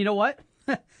 Oh, and you know what?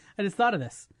 I just thought of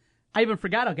this. I even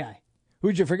forgot a guy.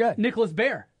 Who'd you forget? Nicholas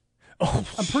Bear. Oh,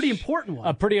 a pretty important one.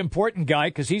 A pretty important guy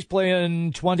because he's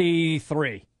playing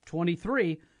 23.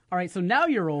 23. All right, so now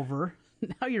you're over.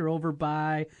 Now you're over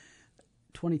by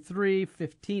 23,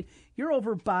 15. You're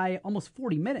over by almost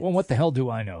 40 minutes. Well, what the hell do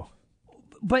I know?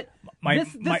 But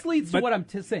this leads to what I'm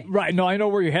saying. Right. No, I know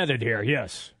where you're headed here.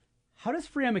 Yes. How does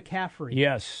Fran McCaffrey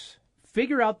Yes.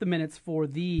 figure out the minutes for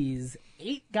these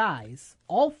 8 guys,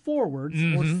 all forwards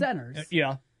or centers?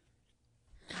 Yeah.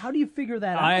 How do you figure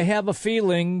that out? I have a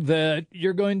feeling that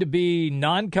you're going to be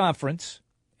non-conference,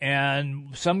 and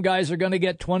some guys are going to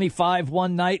get 25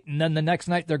 one night, and then the next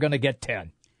night they're going to get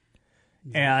 10.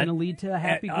 Is that going to lead to a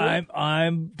happy group? I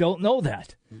don't know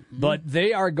that. But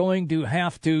they are going to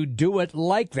have to do it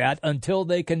like that until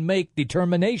they can make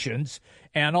determinations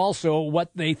and also what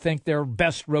they think their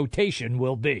best rotation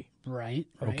will be. Right.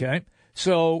 Okay?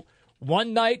 So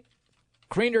one night,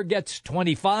 Kriener gets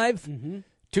 25.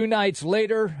 2 nights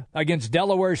later, against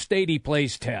Delaware State, he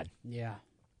plays 10. Yeah.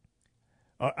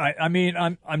 I mean,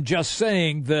 I'm just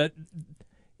saying that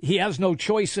he has no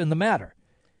choice in the matter.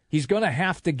 He's going to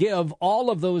have to give all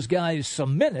of those guys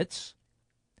some minutes.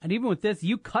 And even with this,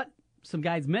 you cut some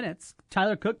guys' minutes.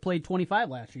 Tyler Cook played 25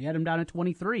 last year. You had him down at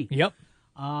 23. Yep.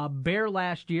 Bear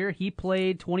last year, he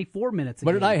played 24 minutes.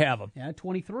 Where did I have him? Yeah,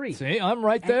 23. See, I'm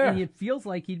right there. And it feels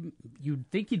like you'd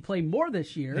think he'd play more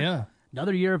this year. Yeah.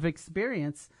 Another year of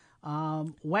experience.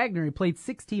 Wagner, he played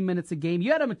 16 minutes a game.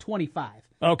 You had him at 25.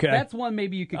 Okay. That's one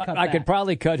maybe you could cut back. I could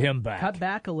probably cut him back. Cut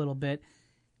back a little bit.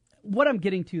 What I'm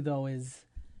getting to, though, is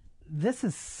this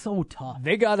is so tough.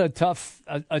 They got a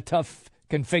tough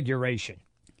configuration.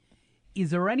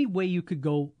 Is there any way you could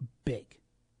go big?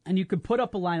 And you could put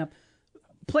up a lineup.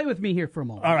 Play with me here for a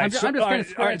moment. All right. I'm just going to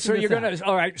scratch so you're going to,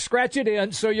 all right, scratch it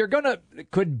in. So you're going to,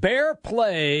 could Bear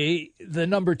play the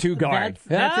number 2 guard?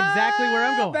 That's exactly where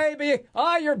I'm going. Baby.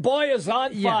 Your boy is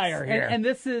on fire here. And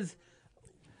this is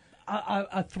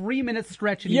a 3-minute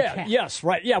stretch in each half. Yes,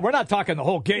 right. Yeah, we're not talking the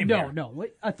whole game here. No.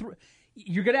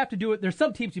 You're going to have to do it. There's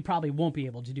some teams you probably won't be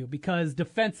able to do because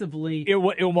defensively it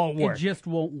won't work. It just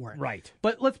won't work. Right.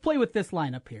 But let's play with this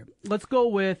lineup here. Let's go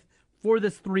with, for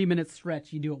this 3-minute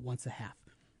stretch, you do it once a half.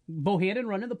 Bohannon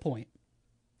running the point.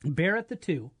 Bear at the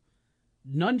 2.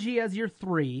 Nunge as your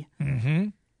 3. Mm-hmm.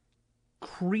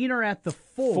 Kriener at the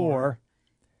 4.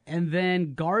 And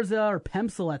then Garza or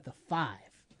Pemsel at the 5.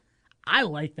 I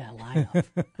like that lineup.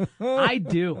 I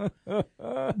do.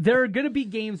 There are going to be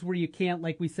games where you can't,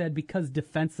 like we said, because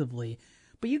defensively.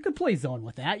 But you could play zone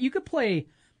with that. You could play,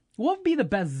 what would be the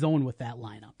best zone with that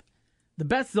lineup? The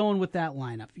best zone with that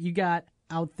lineup. You got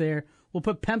out there, we'll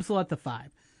put Pemsel at the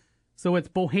 5. So it's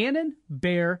Bohannon,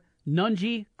 Bear,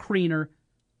 Nunge, Kriener,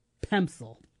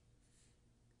 Pemsel.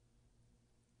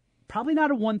 Probably not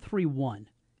a 1-3-1.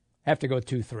 Have to go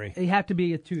 2-3. They have to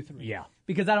be a 2-3. Yeah.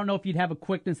 Because I don't know if you'd have a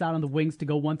quickness out on the wings to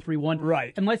go 1-3-1.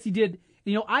 Right. Unless you did,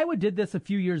 Iowa did this a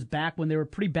few years back when they were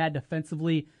pretty bad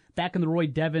defensively, back in the Roy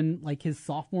Devon, like his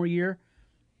sophomore year,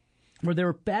 where they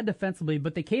were bad defensively,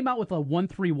 but they came out with a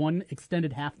 1-3-1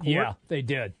 extended half court. Yeah, they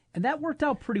did. And that worked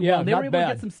out pretty well. They were able to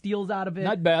get some steals out of it.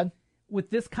 Not bad. With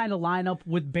this kind of lineup,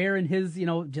 with Bear and his,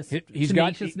 just he's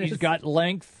got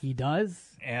length. He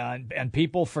does. And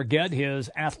people forget his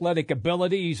athletic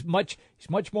ability. He's much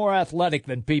more athletic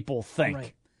than people think.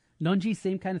 Right. Nunge,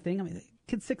 same kind of thing. I mean, the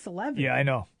kid's 6'11". Yeah, I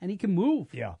know. And he can move.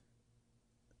 Yeah.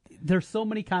 There's so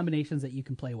many combinations that you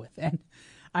can play with. And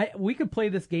we could play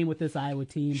this game with this Iowa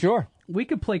team. Sure. We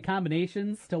could play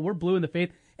combinations till we're blue in the face,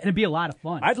 and it'd be a lot of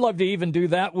fun. I'd love to even do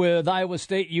that with Iowa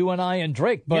State, UNI, and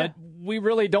Drake, but we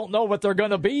really don't know what they're going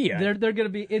to be yet. They're going to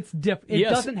be, it's different. It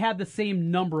doesn't have the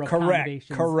same number of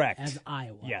combinations as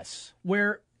Iowa. Yes.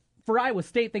 Where for Iowa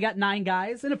State, they got 9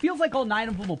 guys, and it feels like all 9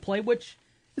 of them will play, which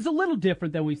is a little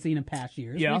different than we've seen in past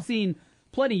years. Yeah. We've seen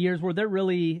plenty of years where they're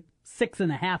really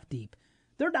 6.5 deep.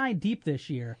 They're 9 deep this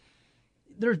year.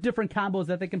 There's different combos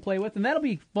that they can play with, and that'll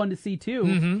be fun to see,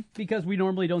 too, because we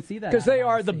normally don't see that. Because they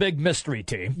are the big mystery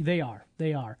team. They are.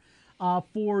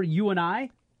 For UNI,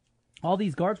 all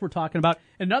these guards we're talking about.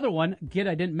 Another one, I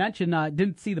didn't mention,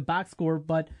 didn't see the box score,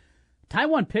 but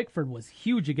Tywan Pickford was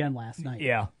huge again last night.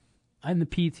 Yeah. In the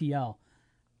PTL.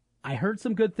 I heard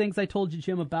some good things I told you,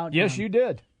 Jim, about him. Yes, you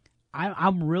did.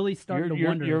 I'm really starting to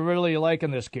wonder. You're really liking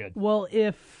this kid. Well,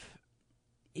 if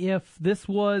this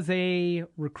was a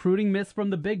recruiting miss from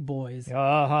the big boys,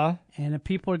 and if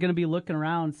people are going to be looking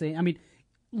around saying, I mean,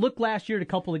 look last year at a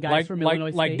couple of guys from Illinois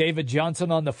State. Like David Johnson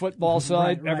on the football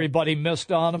side. Right. Everybody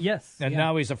missed on him. Yes. And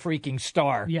now he's a freaking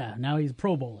star. Yeah, now he's a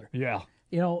Pro Bowler. Yeah.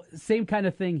 Same kind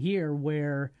of thing here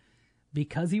where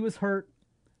because he was hurt,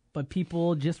 but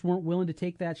people just weren't willing to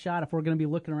take that shot if we're going to be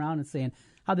looking around and saying,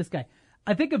 how this guy.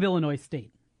 I think of Illinois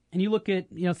State. And you look at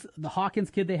the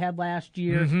Hawkins kid they had last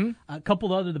year, a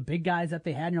couple of the big guys that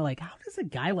they had, and you're like, how does a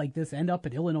guy like this end up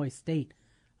at Illinois State?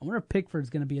 I wonder if Pickford's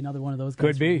going to be another one of those guys.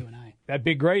 Could be. That'd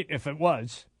be great if it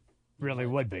was. Really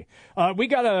would be. We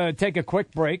got to take a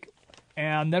quick break,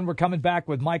 and then we're coming back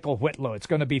with Michael Whitlow. It's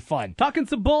going to be fun. Talking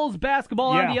some Bulls basketball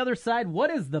on the other side.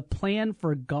 What is the plan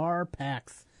for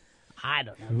Gar-Pax? I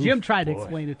don't know. Jim tried to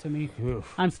explain it to me.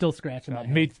 I'm still scratching my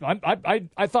head.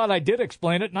 I thought I did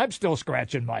explain it, and I'm still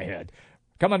scratching my head.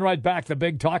 Coming right back, the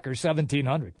Big Talker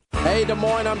 1700. Hey, Des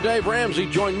Moines, I'm Dave Ramsey.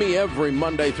 Join me every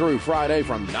Monday through Friday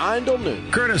from 9 till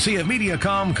noon. Courtesy of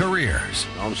Mediacom Careers.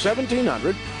 On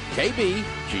 1700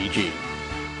 KBGG.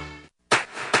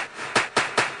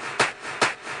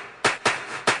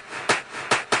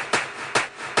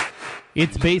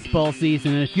 It's baseball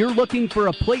season, and if you're looking for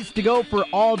a place to go for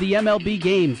all the MLB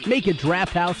games, make it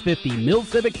Draft House 50, Mill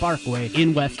Civic Parkway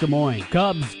in West Des Moines.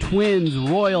 Cubs, Twins,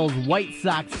 Royals, White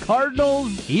Sox,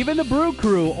 Cardinals, even the Brew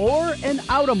Crew, or an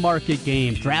out-of-market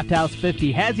game. Draft House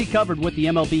 50 has you covered with the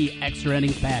MLB Extra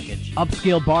Innings Package.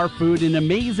 Upscale bar food, an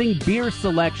amazing beer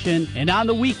selection, and on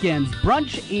the weekends,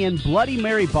 brunch and Bloody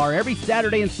Mary Bar every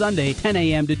Saturday and Sunday, 10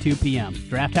 a.m. to 2 p.m.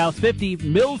 Draft House 50,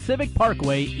 Mill Civic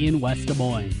Parkway in West Des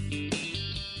Moines.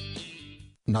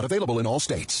 Not available in all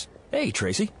states. Hey,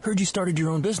 Tracy. Heard you started your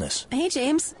own business. Hey,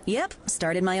 James. Yep.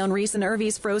 Started my own Reese and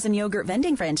Irvy's frozen yogurt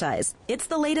vending franchise. It's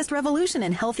the latest revolution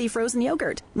in healthy frozen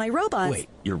yogurt. My robots... Wait,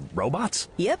 your robots?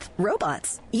 Yep,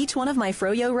 robots. Each one of my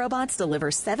Froyo robots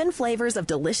delivers 7 flavors of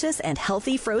delicious and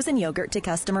healthy frozen yogurt to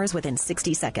customers within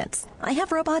 60 seconds. I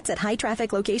have robots at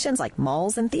high-traffic locations like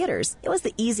malls and theaters. It was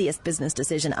the easiest business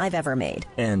decision I've ever made.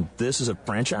 And this is a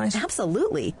franchise?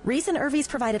 Absolutely. Reese and Irvy's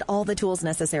provided all the tools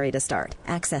necessary to start.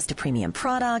 Access to premium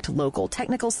product, local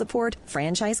technical support,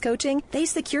 franchise coaching. They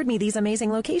secured me these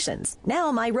amazing locations.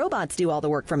 Now my robots do all the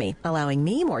work for me, allowing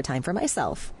me more time for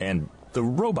myself. And the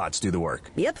robots do the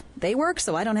work? Yep, they work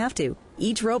so I don't have to.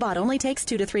 Each robot only takes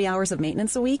 2 to 3 hours of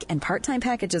maintenance a week, and part-time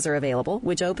packages are available,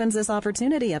 which opens this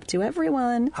opportunity up to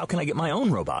everyone. How can I get my own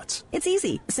robots? It's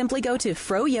easy. Simply go to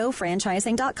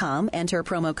froyofranchising.com, enter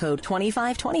promo code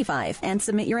 2525, and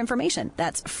submit your information.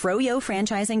 That's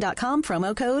froyofranchising.com,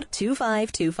 promo code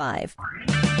 2525.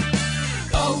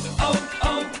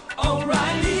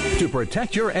 O'Reilly. To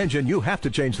protect your engine, you have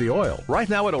to change the oil. Right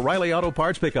now at O'Reilly Auto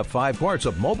Parts, pick up 5 quarts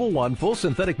of Mobil 1 full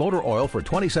synthetic motor oil for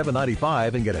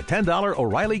 $27.95 and get a $10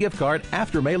 O'Reilly gift card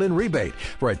after mail-in rebate.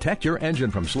 Protect your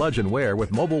engine from sludge and wear with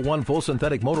Mobil 1 full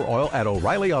synthetic motor oil at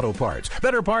O'Reilly Auto Parts.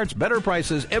 Better parts, better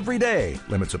prices every day.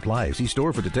 Limit supply. See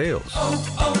store for details.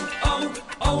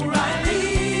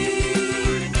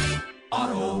 O'Reilly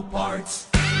Auto Parts.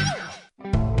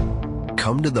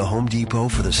 Come to the Home Depot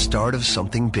for the start of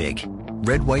something big.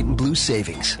 Red, white, and blue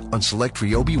savings on select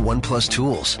Ryobi One Plus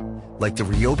tools, like the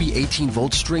Ryobi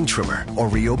 18-volt string trimmer or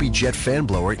Ryobi jet fan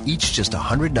blower, each just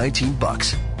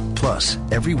 $119. Plus,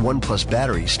 every One Plus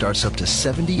battery starts up to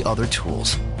 70 other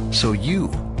tools, so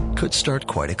you could start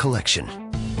quite a collection.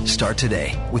 Start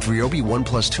today with Ryobi One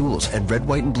Plus tools and red,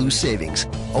 white, and blue savings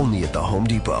only at the Home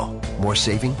Depot. More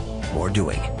saving, more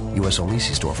doing. U.S. only.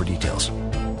 See store for details.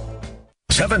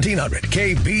 1700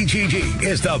 KBGG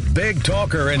is the big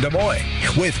talker in Des Moines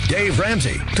with Dave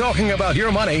Ramsey talking about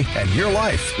your money and your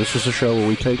life. This is a show where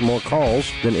we take more calls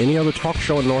than any other talk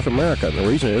show in North America. And the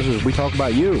reason is we talk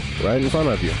about you right in front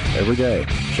of you every day.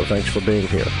 So thanks for being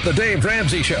here. The Dave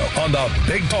Ramsey Show on the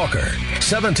Big Talker,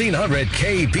 1700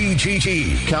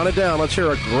 KBGG. Count it down. Let's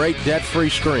hear a great debt-free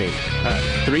scream.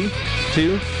 3,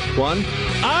 2, 1.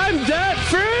 I'm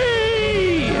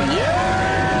debt-free!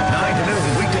 Yeah! 9 to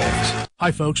noon weekdays.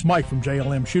 Hi folks, Mike from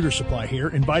JLM Shooter Supply here,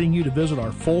 inviting you to visit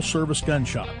our full-service gun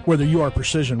shop. Whether you are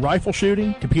precision rifle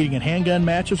shooting, competing in handgun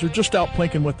matches, or just out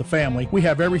plinking with the family, we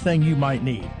have everything you might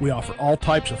need. We offer all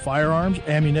types of firearms,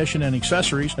 ammunition, and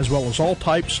accessories, as well as all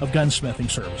types of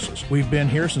gunsmithing services. We've been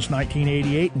here since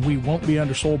 1988, and we won't be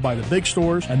undersold by the big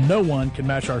stores, and no one can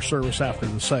match our service after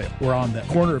the sale. We're on the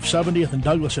corner of 70th and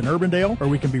Douglas in Urbandale, or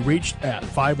we can be reached at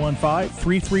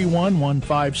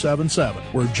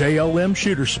 515-331-1577. We're JLM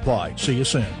Shooter Supply. See you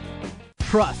soon.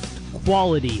 Trust,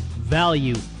 quality,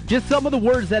 value. Just some of the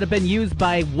words that have been used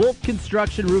by Wolf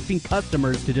Construction Roofing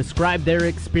customers to describe their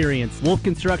experience. Wolf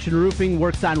Construction Roofing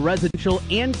works on residential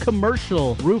and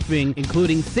commercial roofing,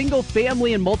 including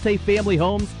single-family and multi-family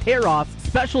homes, tear-offs,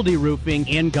 specialty roofing,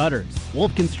 and gutters.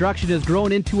 Wolf Construction has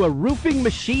grown into a roofing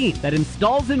machine that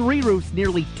installs and re-roofs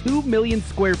nearly 2 million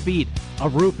square feet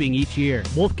of roofing each year.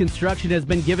 Wolf Construction has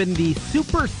been given the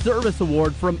Super Service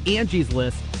Award from Angie's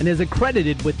List and is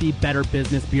accredited with the Better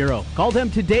Business Bureau. Call them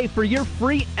today for your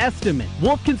free estimate.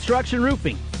 Wolf Construction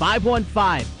Roofing,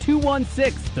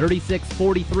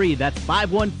 515-216-3643. That's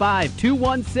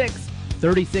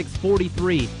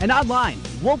 515-216-3643. And online,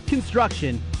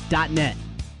 wolfconstruction.net.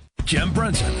 Jim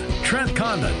Brunson, Trent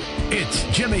Condon, it's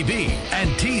Jimmy B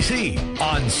and TC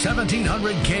on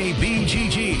 1700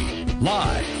 KBGG.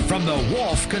 Live from the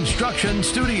Wolf Construction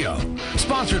Studio.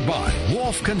 Sponsored by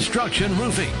Wolf Construction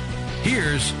Roofing.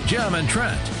 Here's Jim and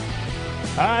Trent.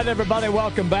 All right, everybody,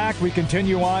 welcome back. We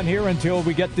continue on here until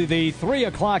we get to the 3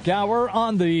 o'clock hour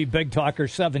on the Big Talker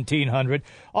 1700.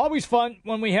 Always fun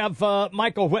when we have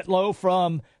Michael Whitlow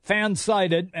from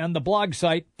Fansided and the blog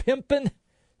site Pimpin'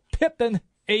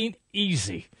 Ain't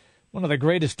Easy. One of the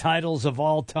greatest titles of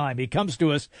all time. He comes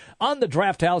to us on the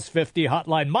Draft House 50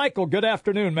 hotline. Michael, good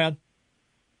afternoon, man.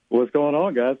 What's going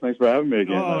on, guys? Thanks for having me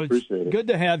again. I appreciate it. Good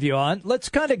to have you on. Let's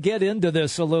kind of get into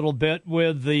this a little bit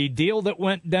with the deal that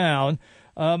went down.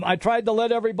 I tried to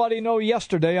let everybody know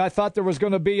yesterday I thought there was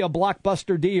going to be a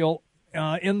blockbuster deal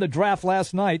in the draft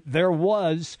last night. There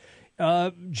was.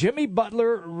 Jimmy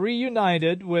Butler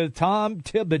reunited with Tom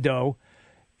Thibodeau.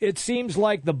 It seems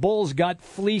like the Bulls got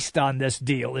fleeced on this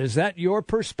deal. Is that your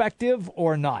perspective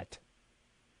or not?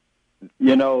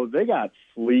 You know, they got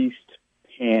fleeced,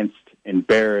 pantsed,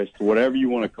 embarrassed, whatever you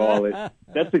want to call it.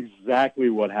 That's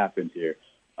exactly what happened here.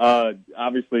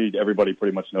 Obviously, everybody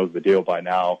pretty much knows the deal by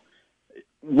now.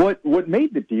 what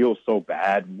made the deal so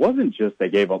bad wasn't just they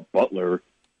gave up Butler.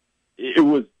 It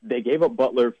was they gave up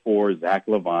Butler for Zach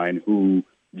LaVine, who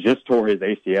just tore his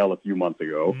ACL a few months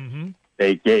ago. Mm-hmm.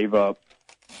 They gave up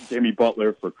Jimmy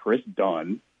Butler for Chris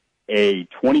Dunn, a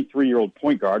 23-year-old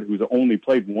point guard who's only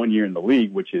played 1 year in the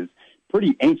league, which is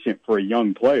pretty ancient for a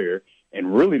young player,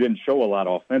 and really didn't show a lot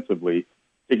offensively.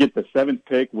 To get the 7th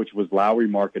pick, which was Lauri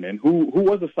Markkanen, who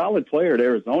was a solid player at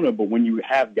Arizona, but when you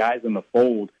have guys in the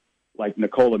fold like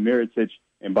Nikola Mirotic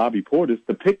and Bobby Portis,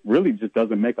 the pick really just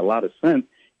doesn't make a lot of sense.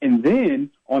 And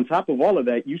then, on top of all of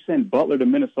that, you send Butler to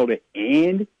Minnesota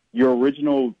and your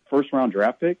original first-round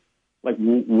draft pick? Like,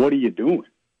 what are you doing?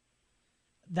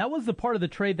 That was the part of the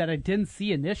trade that I didn't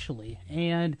see initially,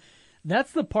 and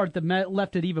that's the part that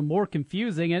left it even more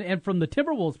confusing. And from the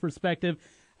Timberwolves' perspective,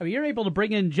 I mean, you're able to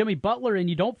bring in Jimmy Butler, and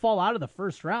you don't fall out of the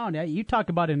first round. You talk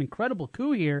about an incredible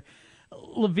coup here.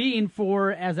 LaVine,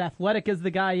 for as athletic as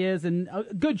the guy is and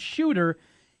a good shooter,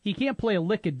 he can't play a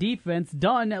lick of defense.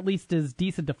 Dunn, at least, is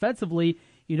decent defensively.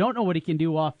 You don't know what he can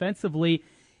do offensively.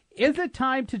 Is it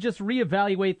time to just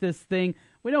reevaluate this thing?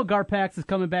 We know Garpax is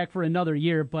coming back for another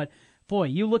year, but, boy,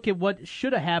 you look at what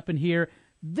should have happened here.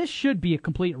 This should be a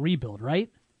complete rebuild, right?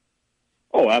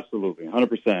 Oh, absolutely,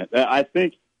 100%. I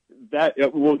think that,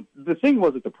 well, the thing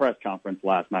was at the press conference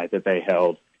last night that they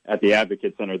held at the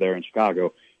Advocate Center there in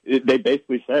Chicago, they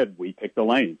basically said, we picked a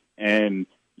lane. And,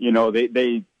 you know,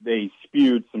 they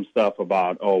spewed some stuff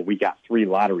about, oh, we got 3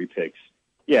 lottery picks.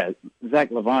 Yeah, Zach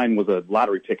LaVine was a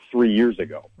lottery pick 3 years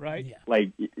ago. Right. Yeah.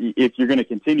 Like, if you're going to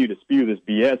continue to spew this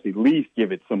BS, at least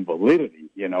give it some validity,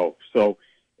 you know. So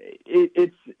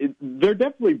they're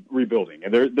definitely rebuilding,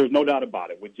 and there's no doubt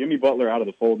about it. With Jimmy Butler out of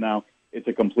the fold now, it's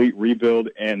a complete rebuild,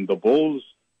 and the Bulls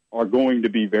are going to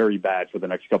be very bad for the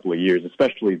next couple of years,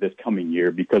 especially this coming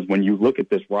year, because when you look at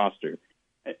this roster,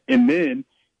 and then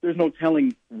there's no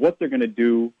telling what they're going to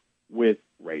do with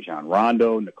Rajon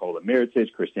Rondo, Nikola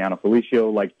Mirotic, Cristiano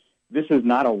Felicio. Like, this is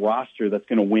not a roster that's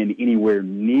going to win anywhere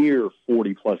near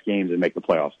 40-plus games and make the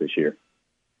playoffs this year.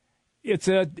 It's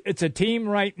a team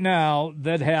right now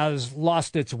that has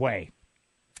lost its way.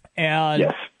 And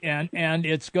yes. and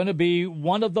it's going to be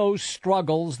one of those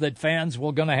struggles that fans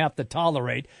will going to have to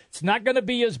tolerate. It's not going to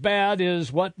be as bad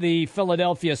as what the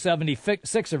Philadelphia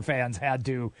 76er fans had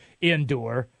to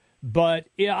endure, but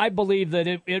I believe that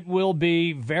it will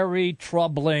be very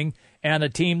troubling, and a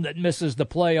team that misses the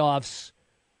playoffs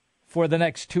for the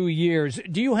next 2 years.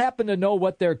 Do you happen to know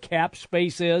what their cap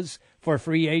space is for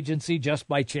free agency just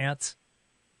by chance?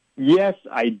 Yes,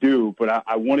 I do, but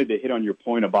I wanted to hit on your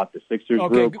point about the Sixers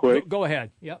real quick. Go ahead.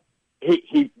 Yep.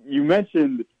 You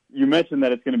mentioned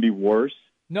that it's going to be worse.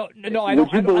 No, I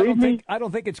don't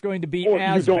think it's going to be as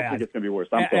bad. You don't think it's going to be worse?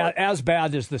 I'm sorry. As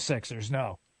bad as the Sixers?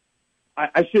 No.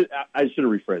 I should have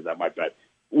rephrased that. My bad.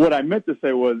 What I meant to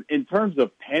say was, in terms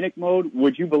of panic mode,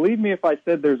 would you believe me if I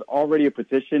said there's already a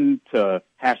petition to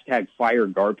 #fire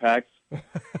Garpax?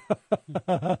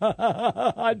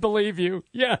 I'd believe you.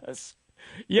 Yes.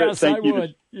 Yes, Thank you I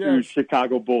would. To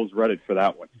Chicago Bulls Reddit for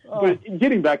that one. Oh. But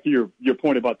getting back to your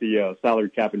point about the salary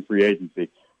cap and free agency,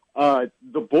 the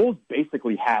Bulls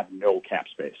basically have no cap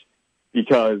space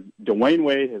because Dwayne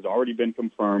Wade has already been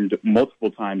confirmed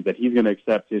multiple times that he's going to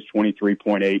accept his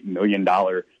 $23.8 million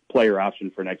player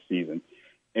option for next season.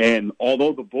 And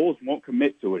although the Bulls won't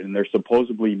commit to it, and they're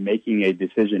supposedly making a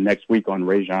decision next week on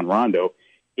Rajon Rondo,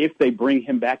 if they bring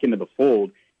him back into the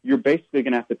fold, you're basically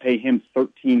going to have to pay him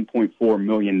 $13.4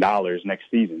 million next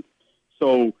season.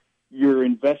 So you're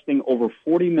investing over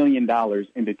 $40 million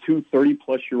into 2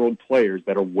 30-plus-year-old players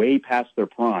that are way past their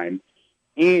prime,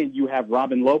 and you have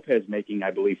Robin Lopez making, I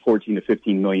believe, $14 to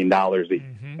 $15 million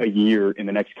a year in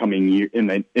the next coming year, in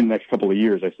the next couple of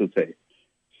years, I should say.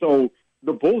 So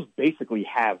the Bulls basically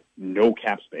have no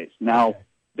cap space. Now,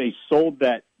 they sold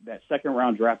that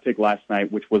second-round draft pick last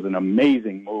night, which was an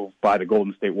amazing move by the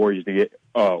Golden State Warriors to get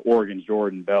Oregon's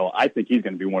Jordan Bell. I think he's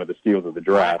going to be one of the steals of the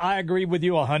draft. I agree with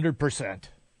you 100%.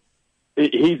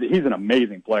 He's an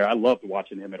amazing player. I loved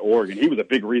watching him at Oregon. He was a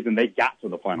big reason they got to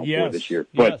the Final Four this year.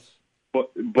 But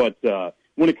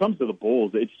when it comes to the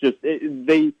Bulls, it's just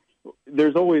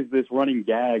there's always this running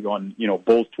gag on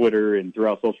Bulls Twitter and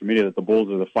throughout social media that the Bulls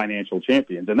are the financial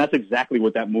champions, and that's exactly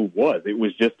what that move was. It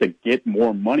was just to get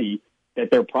more money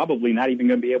that they're probably not even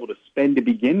going to be able to spend to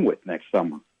begin with next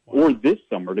summer or this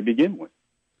summer to begin with.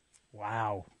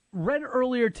 Wow. Read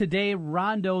earlier today,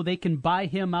 Rondo, they can buy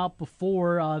him out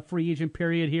before free agent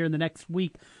period here in the next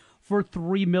week for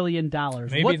 $3 million.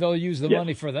 Maybe they'll use the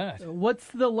money for that. What's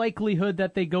the likelihood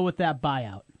that they go with that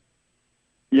buyout?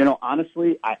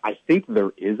 Honestly, I think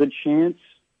there is a chance,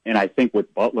 And I think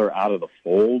with Butler out of the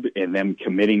fold and them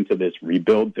committing to this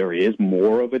rebuild, there is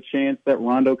more of a chance that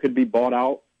Rondo could be bought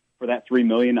out for that $3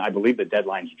 million. I believe the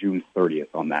deadline's June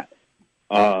 30th on that.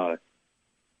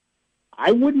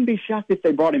 I wouldn't be shocked if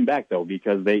they brought him back, though,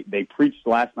 because they preached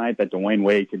last night that Dwayne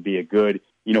Wade could be a good,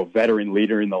 veteran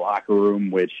leader in the locker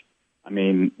room, which, I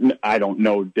mean, I don't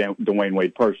know Dwayne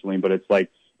Wade personally, but it's like,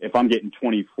 if I'm getting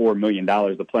 $24 million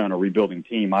to play on a rebuilding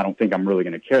team, I don't think I'm really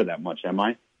going to care that much, am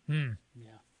I? Yeah.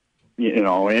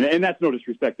 And that's no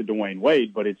disrespect to Dwayne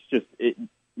Wade, but it's just,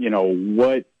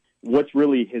 what's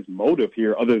really his motive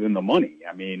here other than the money?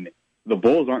 I mean, the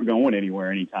Bulls aren't going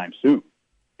anywhere anytime soon.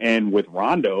 And with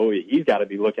Rondo, he's got to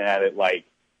be looking at it like,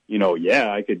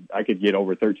 I could get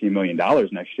over $13 million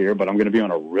next year, but I'm going to be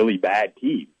on a really bad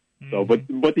team. So, but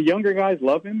the younger guys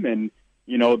love him, and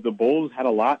the Bulls had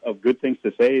a lot of good things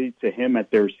to say to him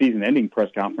at their season-ending press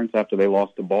conference after they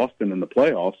lost to Boston in the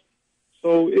playoffs.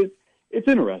 So it's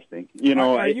interesting.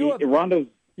 Rondo's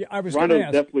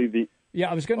definitely the. Yeah,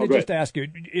 I was going to just ask you,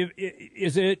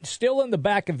 is it still in the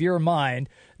back of your mind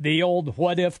the old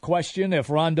what-if question if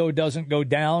Rondo doesn't go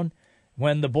down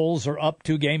when the Bulls are up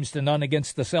 2-0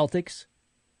 against the Celtics?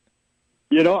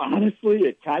 Honestly,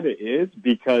 it kind of is,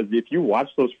 because if you watch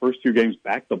those first 2 games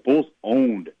back, the Bulls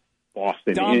owned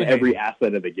Boston in every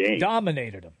asset of the game.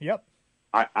 Dominated them, yep.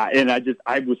 I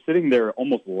was sitting there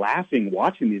almost laughing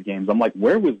watching these games. I'm like,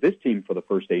 where was this team for the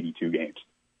first 82 games?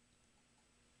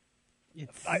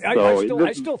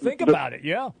 I still think about it,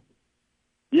 yeah.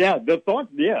 Yeah, the thought,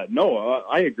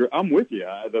 I agree. I'm with you.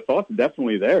 The thought's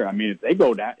definitely there. I mean, if they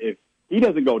go down, if he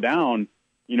doesn't go down,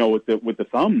 with the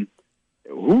thumb,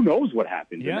 who knows what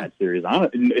happens in that series?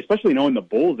 Especially knowing the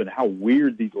Bulls and how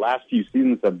weird these last few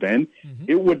seasons have been,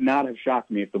 it would not have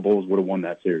shocked me if the Bulls would have won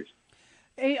that series.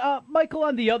 Hey, Michael,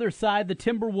 on the other side, the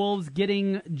Timberwolves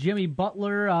getting Jimmy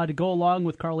Butler to go along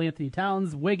with Karl Anthony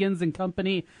Towns, Wiggins, and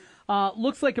company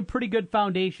looks like a pretty good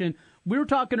foundation. We were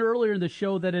talking earlier in the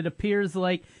show that it appears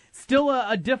like still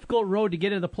a difficult road to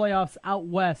get into the playoffs out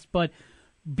west, but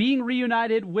being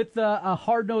reunited with a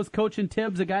hard-nosed coach in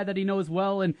Tibbs, a guy that he knows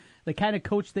well, and the kind of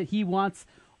coach that he wants,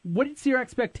 what is your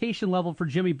expectation level for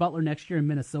Jimmy Butler next year in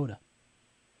Minnesota?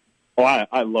 Oh,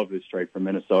 I love this trade for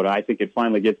Minnesota. I think it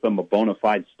finally gets them a bona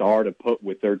fide star to put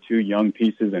with their 2 young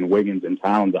pieces in Wiggins and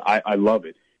Towns. I love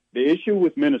it. The issue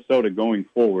with Minnesota going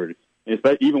forward,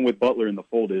 even with Butler in the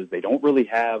fold, is they don't really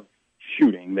have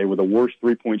shooting. They were the worst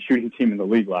three-point shooting team in the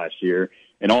league last year.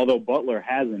 And although Butler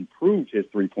has improved his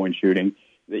three-point shooting,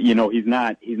 he's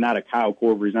not a Kyle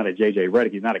Korver, he's not a J.J.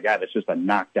 Redick, he's not a guy that's just a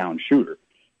knockdown shooter.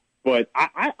 But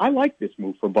I like this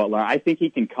move for Butler. I think he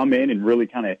can come in and really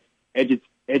kind of educate,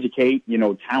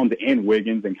 Towns and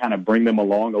Wiggins and kind of bring them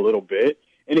along a little bit.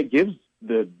 And it gives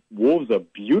the Wolves a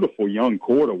beautiful young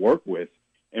core to work with.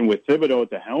 And with Thibodeau at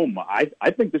the helm,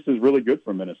 I think this is really good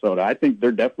for Minnesota. I think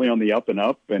they're definitely on the up and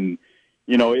up. And,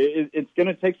 it's going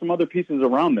to take some other pieces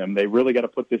around them. They really got to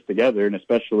put this together, and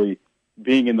especially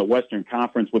being in the Western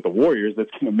Conference with the Warriors,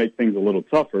 that's going to make things a little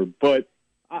tougher. But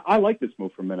I like this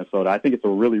move from Minnesota. I think it's a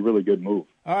really, really good move.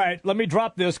 All right, let me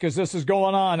drop this because this is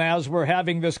going on as we're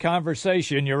having this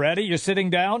conversation. You ready? You sitting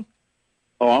down?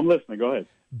 Oh, I'm listening. Go ahead.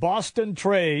 Boston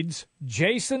trades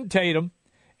Jason Tatum,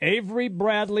 Avery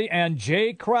Bradley, and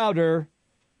Jay Crowder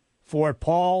for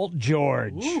Paul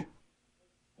George. Ooh.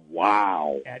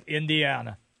 Wow. At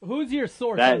Indiana. Who's your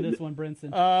source on this one,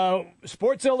 Brinson?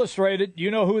 Sports Illustrated.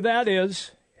 You know who that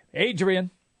is. Adrian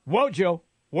Wojnarowski.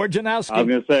 I was going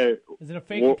to say, is it a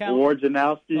fake account?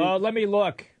 Wojnarowski. Let me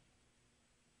look.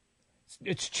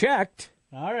 It's checked.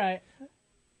 All right.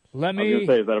 Let me. I was going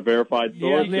to say, is that a verified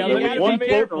source? Yeah, there was one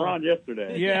floating around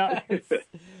yesterday. Yeah.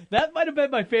 That might have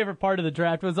been my favorite part of the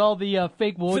draft. Was all the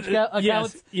fake Woj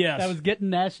accounts yes. that was getting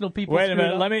national people. Wait a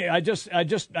minute. Up. Let me. I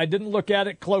didn't look at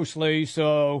it closely,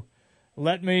 so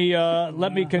let me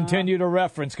continue to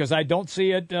reference because I don't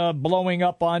see it blowing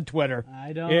up on Twitter.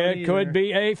 I don't. It could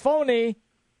be a phony.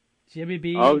 Jimmy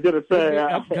B. I was going to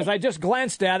say because I just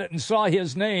glanced at it and saw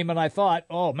his name, and I thought,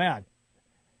 oh man.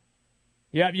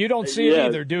 Yeah, you don't see it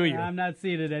either, do you? I'm not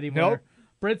seeing it anymore.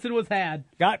 Nope. Brinson was had.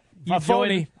 Got a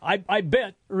phony. I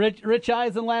bet. Rich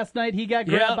Eisen last night, he got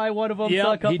grabbed by one of them,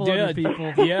 saw a couple other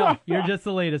people. Yeah. You're just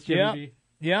the latest, Jimmy B.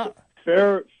 Yeah.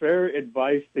 Fair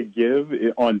advice to give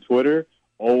on Twitter,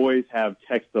 always have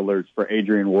text alerts for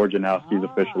Adrian Wojnarowski's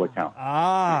official account.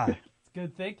 It's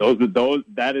good thinking.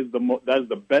 That is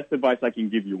the best advice I can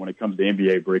give you when it comes to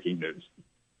NBA breaking news.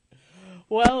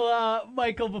 Well,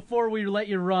 Michael, before we let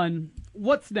you run,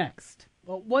 what's next?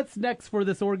 What's next for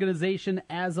this organization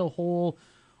as a whole?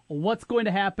 What's going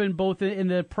to happen both in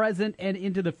the present and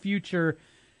into the future?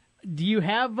 Do you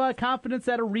have confidence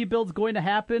that a rebuild's going to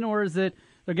happen, or is it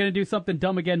they're going to do something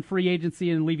dumb again, free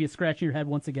agency, and leave you scratching your head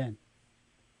once again?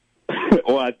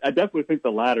 Well, I definitely think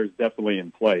the latter is definitely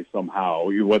in play somehow,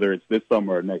 whether it's this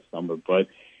summer or next summer. But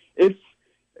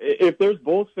if there's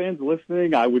Bulls fans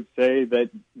listening, I would say that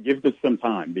give this some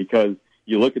time, because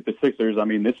you look at the Sixers, I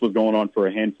mean, this was going on for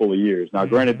a handful of years. Now,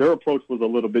 granted, their approach was a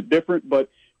little bit different, but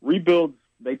rebuilds,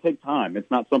 they take time. It's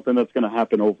not something that's going to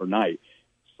happen overnight.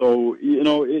 So,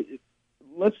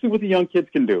 let's see what the young kids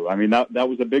can do. I mean, that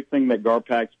was a big thing that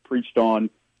Garpax preached on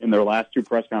in their last two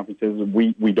press conferences.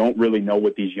 We don't really know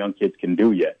what these young kids can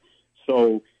do yet.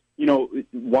 So,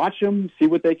 watch them, see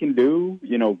what they can do.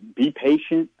 Be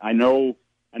patient. I know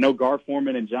Gar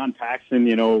Forman and John Paxson,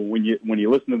 when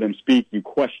you listen to them speak, you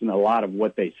question a lot of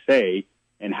what they say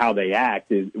and how they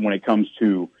act when it comes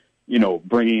to,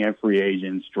 bringing in free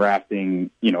agents,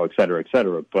 drafting, et cetera, et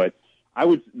cetera. But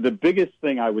the biggest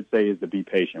thing I would say is to be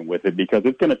patient with it, because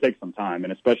it's going to take some time.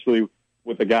 And especially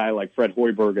with a guy like Fred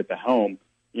Hoiberg at the helm,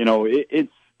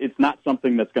 it's not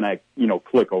something that's going to,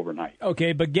 click overnight.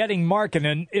 Okay, but getting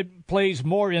Markkanen, it plays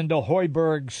more into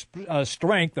Hoiberg's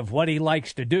strength of what he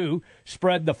likes to do: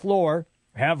 spread the floor,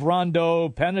 have Rondo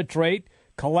penetrate,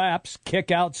 collapse,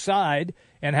 kick outside,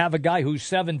 and have a guy who's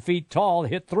 7 feet tall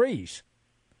hit threes.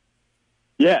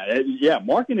 Yeah.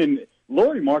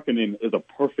 Lauri Markkanen is a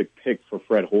perfect pick for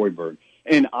Fred Hoiberg.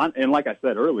 And like I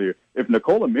said earlier, if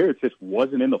Nikola Mirotic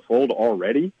wasn't in the fold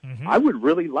already, I would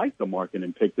really like the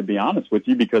Markkanen pick, to be honest with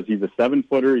you, because he's a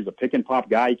 7-footer. He's a pick and pop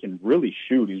guy. He can really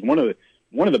shoot. He's one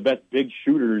of the best big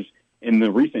shooters in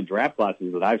the recent draft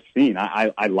classes that I've seen.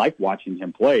 I like watching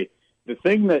him play. The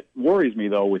thing that worries me,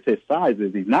 though, with his size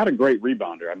is he's not a great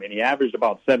rebounder. I mean, he averaged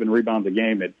about 7 rebounds a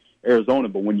game at Arizona,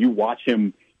 but when you watch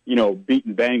him, beat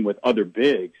and bang with other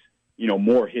bigs,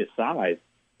 more his size,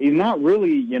 he's not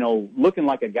really, looking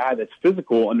like a guy that's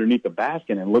physical underneath the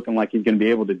basket and looking like he's going to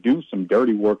be able to do some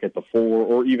dirty work at the 4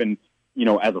 or even,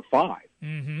 as a 5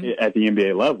 at the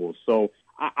NBA level. So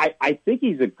I think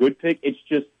he's a good pick. It's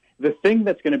just the thing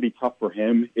that's going to be tough for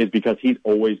him is because he's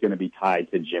always going to be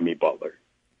tied to Jimmy Butler.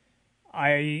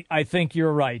 I think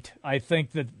you're right. I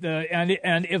think that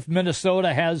and if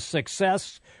Minnesota has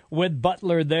success with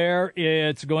Butler there,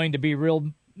 it's going to be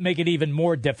make it even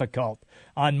more difficult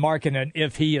on Markkanen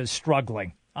if he is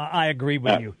struggling. I agree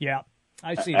with you. Yeah,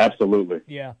 I see that. Absolutely.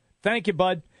 Yeah. Thank you,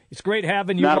 bud. It's great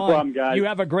having you on. Not a problem, guys. You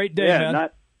have a great day, man.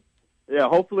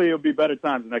 Hopefully it'll be better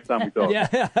times the next time we talk. Yeah.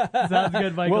 Sounds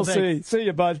good, Michael. We'll see. See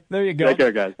you, bud. There you go. Take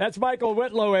care, guys. That's Michael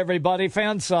Whitlow, everybody.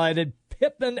 Fan-sided.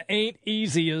 Pippen Ain't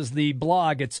Easy is the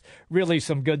blog. It's really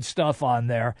some good stuff on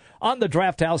there. On the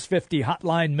Draft House 50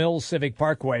 Hotline Mills Civic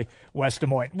Parkway, West Des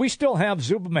Moines. We still have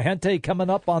Zubin Mehenti coming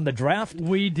up on the draft.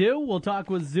 We do. We'll talk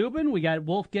with Zubin. We got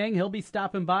Wolfgang. He'll be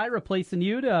stopping by, replacing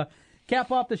you to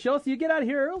cap off the show, so you get out of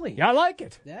here early. Yeah, I like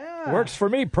it. Yeah. Works for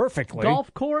me perfectly.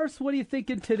 Golf course, what are you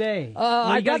thinking today?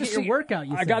 I got to get your workout.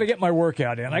 I got to get my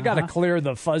workout in. I got to clear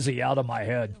the fuzzy out of my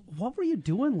head. What were you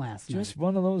doing last night? Just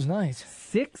one of those nights.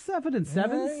 6, 7, and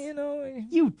 7s?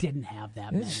 You didn't have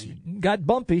that many. Got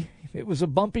bumpy. It was a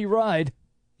bumpy ride.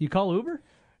 You call Uber?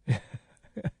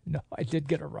 No, I did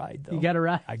get a ride, though. You got a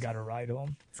ride? I got a ride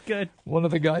home. It's good. One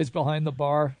of the guys behind the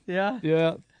bar. Yeah?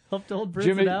 Yeah. Helped old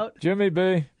Bridget out? Jimmy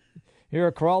B. Here,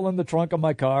 crawl in the trunk of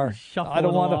my car. I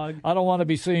don't want to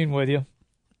be seen with you.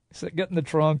 Get in the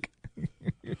trunk.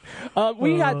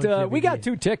 We got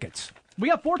 2 tickets. We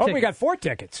got 4 tickets. Oh, we got 4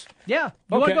 tickets. Yeah.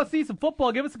 You want to go see some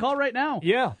football? Give us a call right now.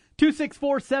 Yeah.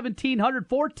 264-1700.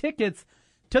 4 tickets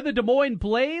to the Des Moines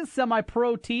Blaze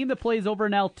semi-pro team that plays over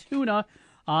in Altoona.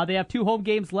 They have 2 home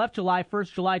games left, July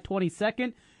 1st, July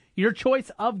 22nd. Your choice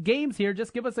of games here.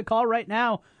 Just give us a call right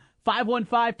now.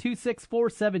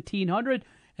 515-264-1700.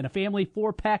 And a family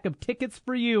 4-pack of tickets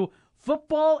for you.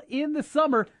 Football in the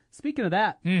summer. Speaking of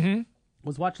that,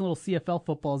 was watching a little CFL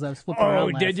football as I was flipping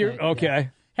around last did you? night. Okay. Yeah.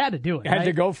 Had to do it. Had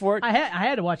to go for it? I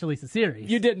had to watch at least a series.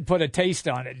 You didn't put a taste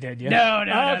on it, did you? No.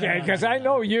 Okay, because I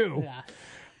know you. Yeah.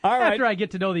 All right. After I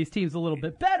get to know these teams a little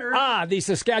bit better. The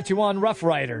Saskatchewan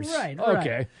Roughriders. Right.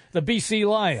 Okay. The BC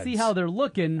Lions. See how they're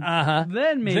looking.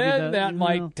 Then maybe that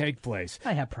might take place.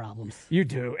 I have problems. You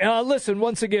do. Listen,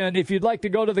 once again, if you'd like to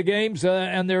go to the games,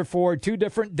 and they're for 2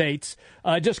 different dates,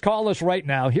 just call us right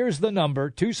now. Here's the number,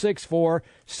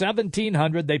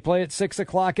 264-1700. They play at 6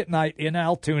 o'clock at night in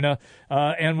Altoona,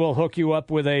 and we'll hook you up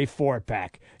with a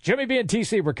 4-pack. Jimmy B and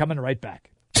TC, we're coming right back.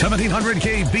 1700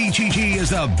 KBGG is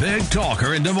the big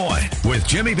talker in Des Moines with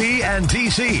Jimmy B and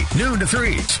TC. Noon to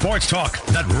 3. Sports talk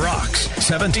that rocks.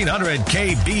 1700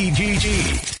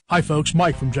 KBGG. Hi folks,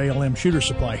 Mike from JLM Shooter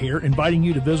Supply here, inviting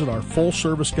you to visit our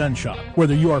full-service gun shop.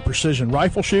 Whether you are precision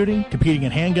rifle shooting, competing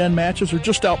in handgun matches, or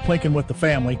just out plinking with the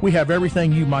family, we have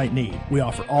everything you might need. We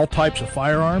offer all types of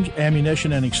firearms,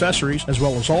 ammunition, and accessories, as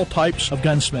well as all types of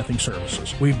gunsmithing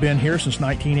services. We've been here since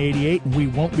 1988, and we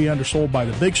won't be undersold by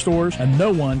the big stores, and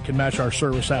no one can match our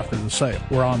service after the sale.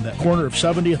 We're on the corner of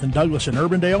 70th and Douglas in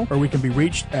Urbandale, or we can be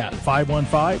reached at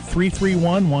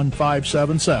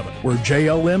 515-331-1577. We're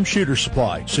JLM Shooter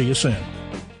Supply. See you soon.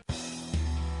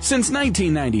 Since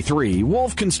 1993,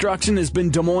 Wolf Construction has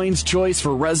been Des Moines' choice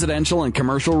for residential and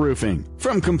commercial roofing.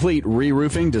 From complete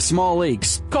re-roofing to small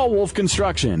leaks, call Wolf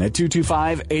Construction at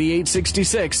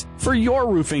 225-8866 for your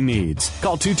roofing needs.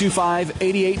 Call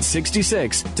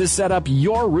 225-8866 to set up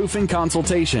your roofing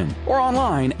consultation or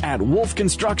online at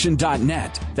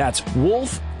wolfconstruction.net. That's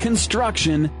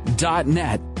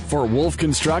wolfconstruction.net. For Wolf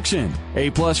Construction, A+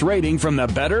 rating from the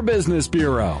Better Business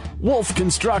Bureau.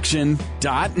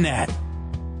 wolfconstruction.net.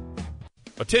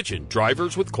 Attention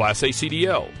drivers with Class A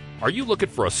CDL. Are you looking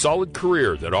for a solid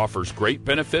career that offers great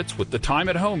benefits with the time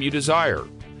at home you desire?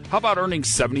 How about earning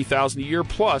 $70,000 a year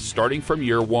plus starting from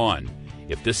year one?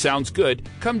 If this sounds good,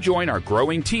 come join our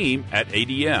growing team at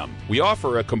ADM. We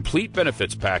offer a complete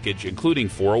benefits package including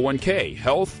 401k,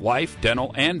 health, life,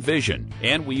 dental, and vision.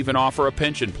 And we even offer a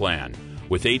pension plan.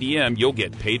 With ADM, you'll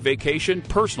get paid vacation,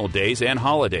 personal days, and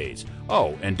holidays.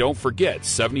 Oh, and don't forget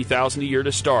 $70,000 a year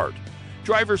to start.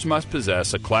 Drivers must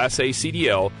possess a Class A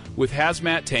CDL with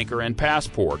hazmat tanker and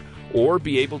passport, or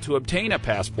be able to obtain a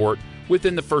passport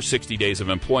within the first 60 days of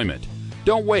employment.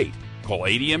 Don't wait. Call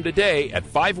ADM today at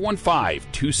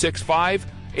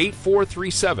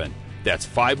 515-265-8437. That's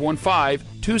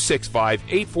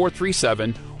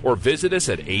 515-265-8437. Or visit us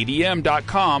at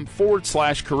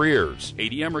adm.com/careers.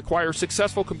 ADM requires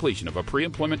successful completion of a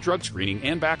pre-employment drug screening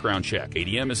and background check.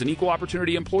 ADM is an equal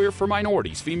opportunity employer for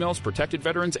minorities, females, protected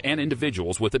veterans, and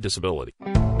individuals with a disability.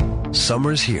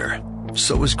 Summer's here.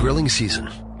 So is grilling season.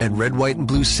 And red, white, and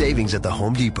blue savings at the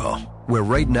Home Depot. Where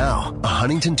right now, a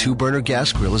Huntington 2-burner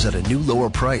gas grill is at a new lower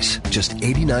price, just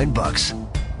 $89.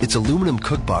 Its aluminum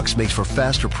cook box makes for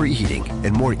faster preheating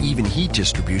and more even heat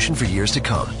distribution for years to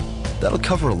come. That'll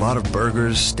cover a lot of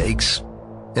burgers, steaks,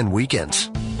 and weekends.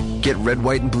 Get red,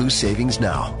 white, and blue savings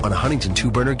now on a Huntington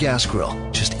 2-burner gas grill.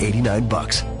 Just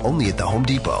 $89. Only at the Home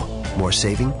Depot. More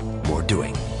saving, more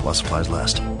doing. While supplies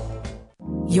last.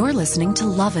 You're listening to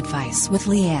Love Advice with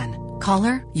Leanne.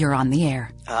 Caller, you're on the air.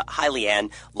 Hi,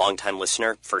 Leanne. Long-time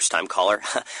listener, first-time caller.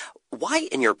 Why,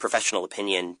 in your professional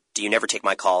opinion, do you never take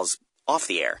my calls off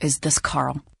the air? Is this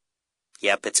Carl?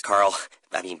 Yep, it's Carl.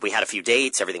 I mean, we had a few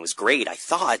dates. Everything was great. I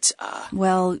thought,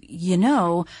 Well, you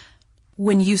know,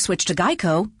 when you switch to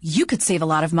Geico, you could save a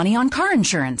lot of money on car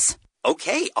insurance.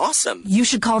 Okay, awesome. You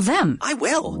should call them. I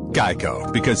will.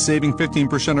 Geico, because saving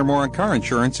 15% or more on car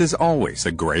insurance is always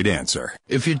a great answer.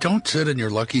 If you don't sit in your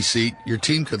lucky seat, your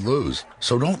team could lose.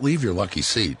 So don't leave your lucky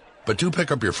seat. But do pick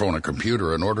up your phone or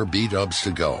computer and order B-Dubs to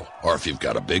go. Or if you've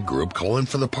got a big group, call in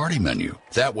for the party menu.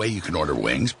 That way you can order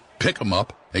wings, pick them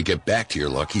up, and get back to your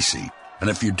lucky seat. And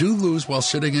if you do lose while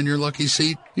sitting in your lucky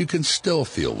seat, you can still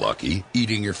feel lucky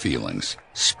eating your feelings.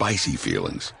 Spicy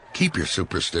feelings. Keep your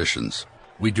superstitions.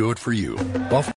 We do it for you.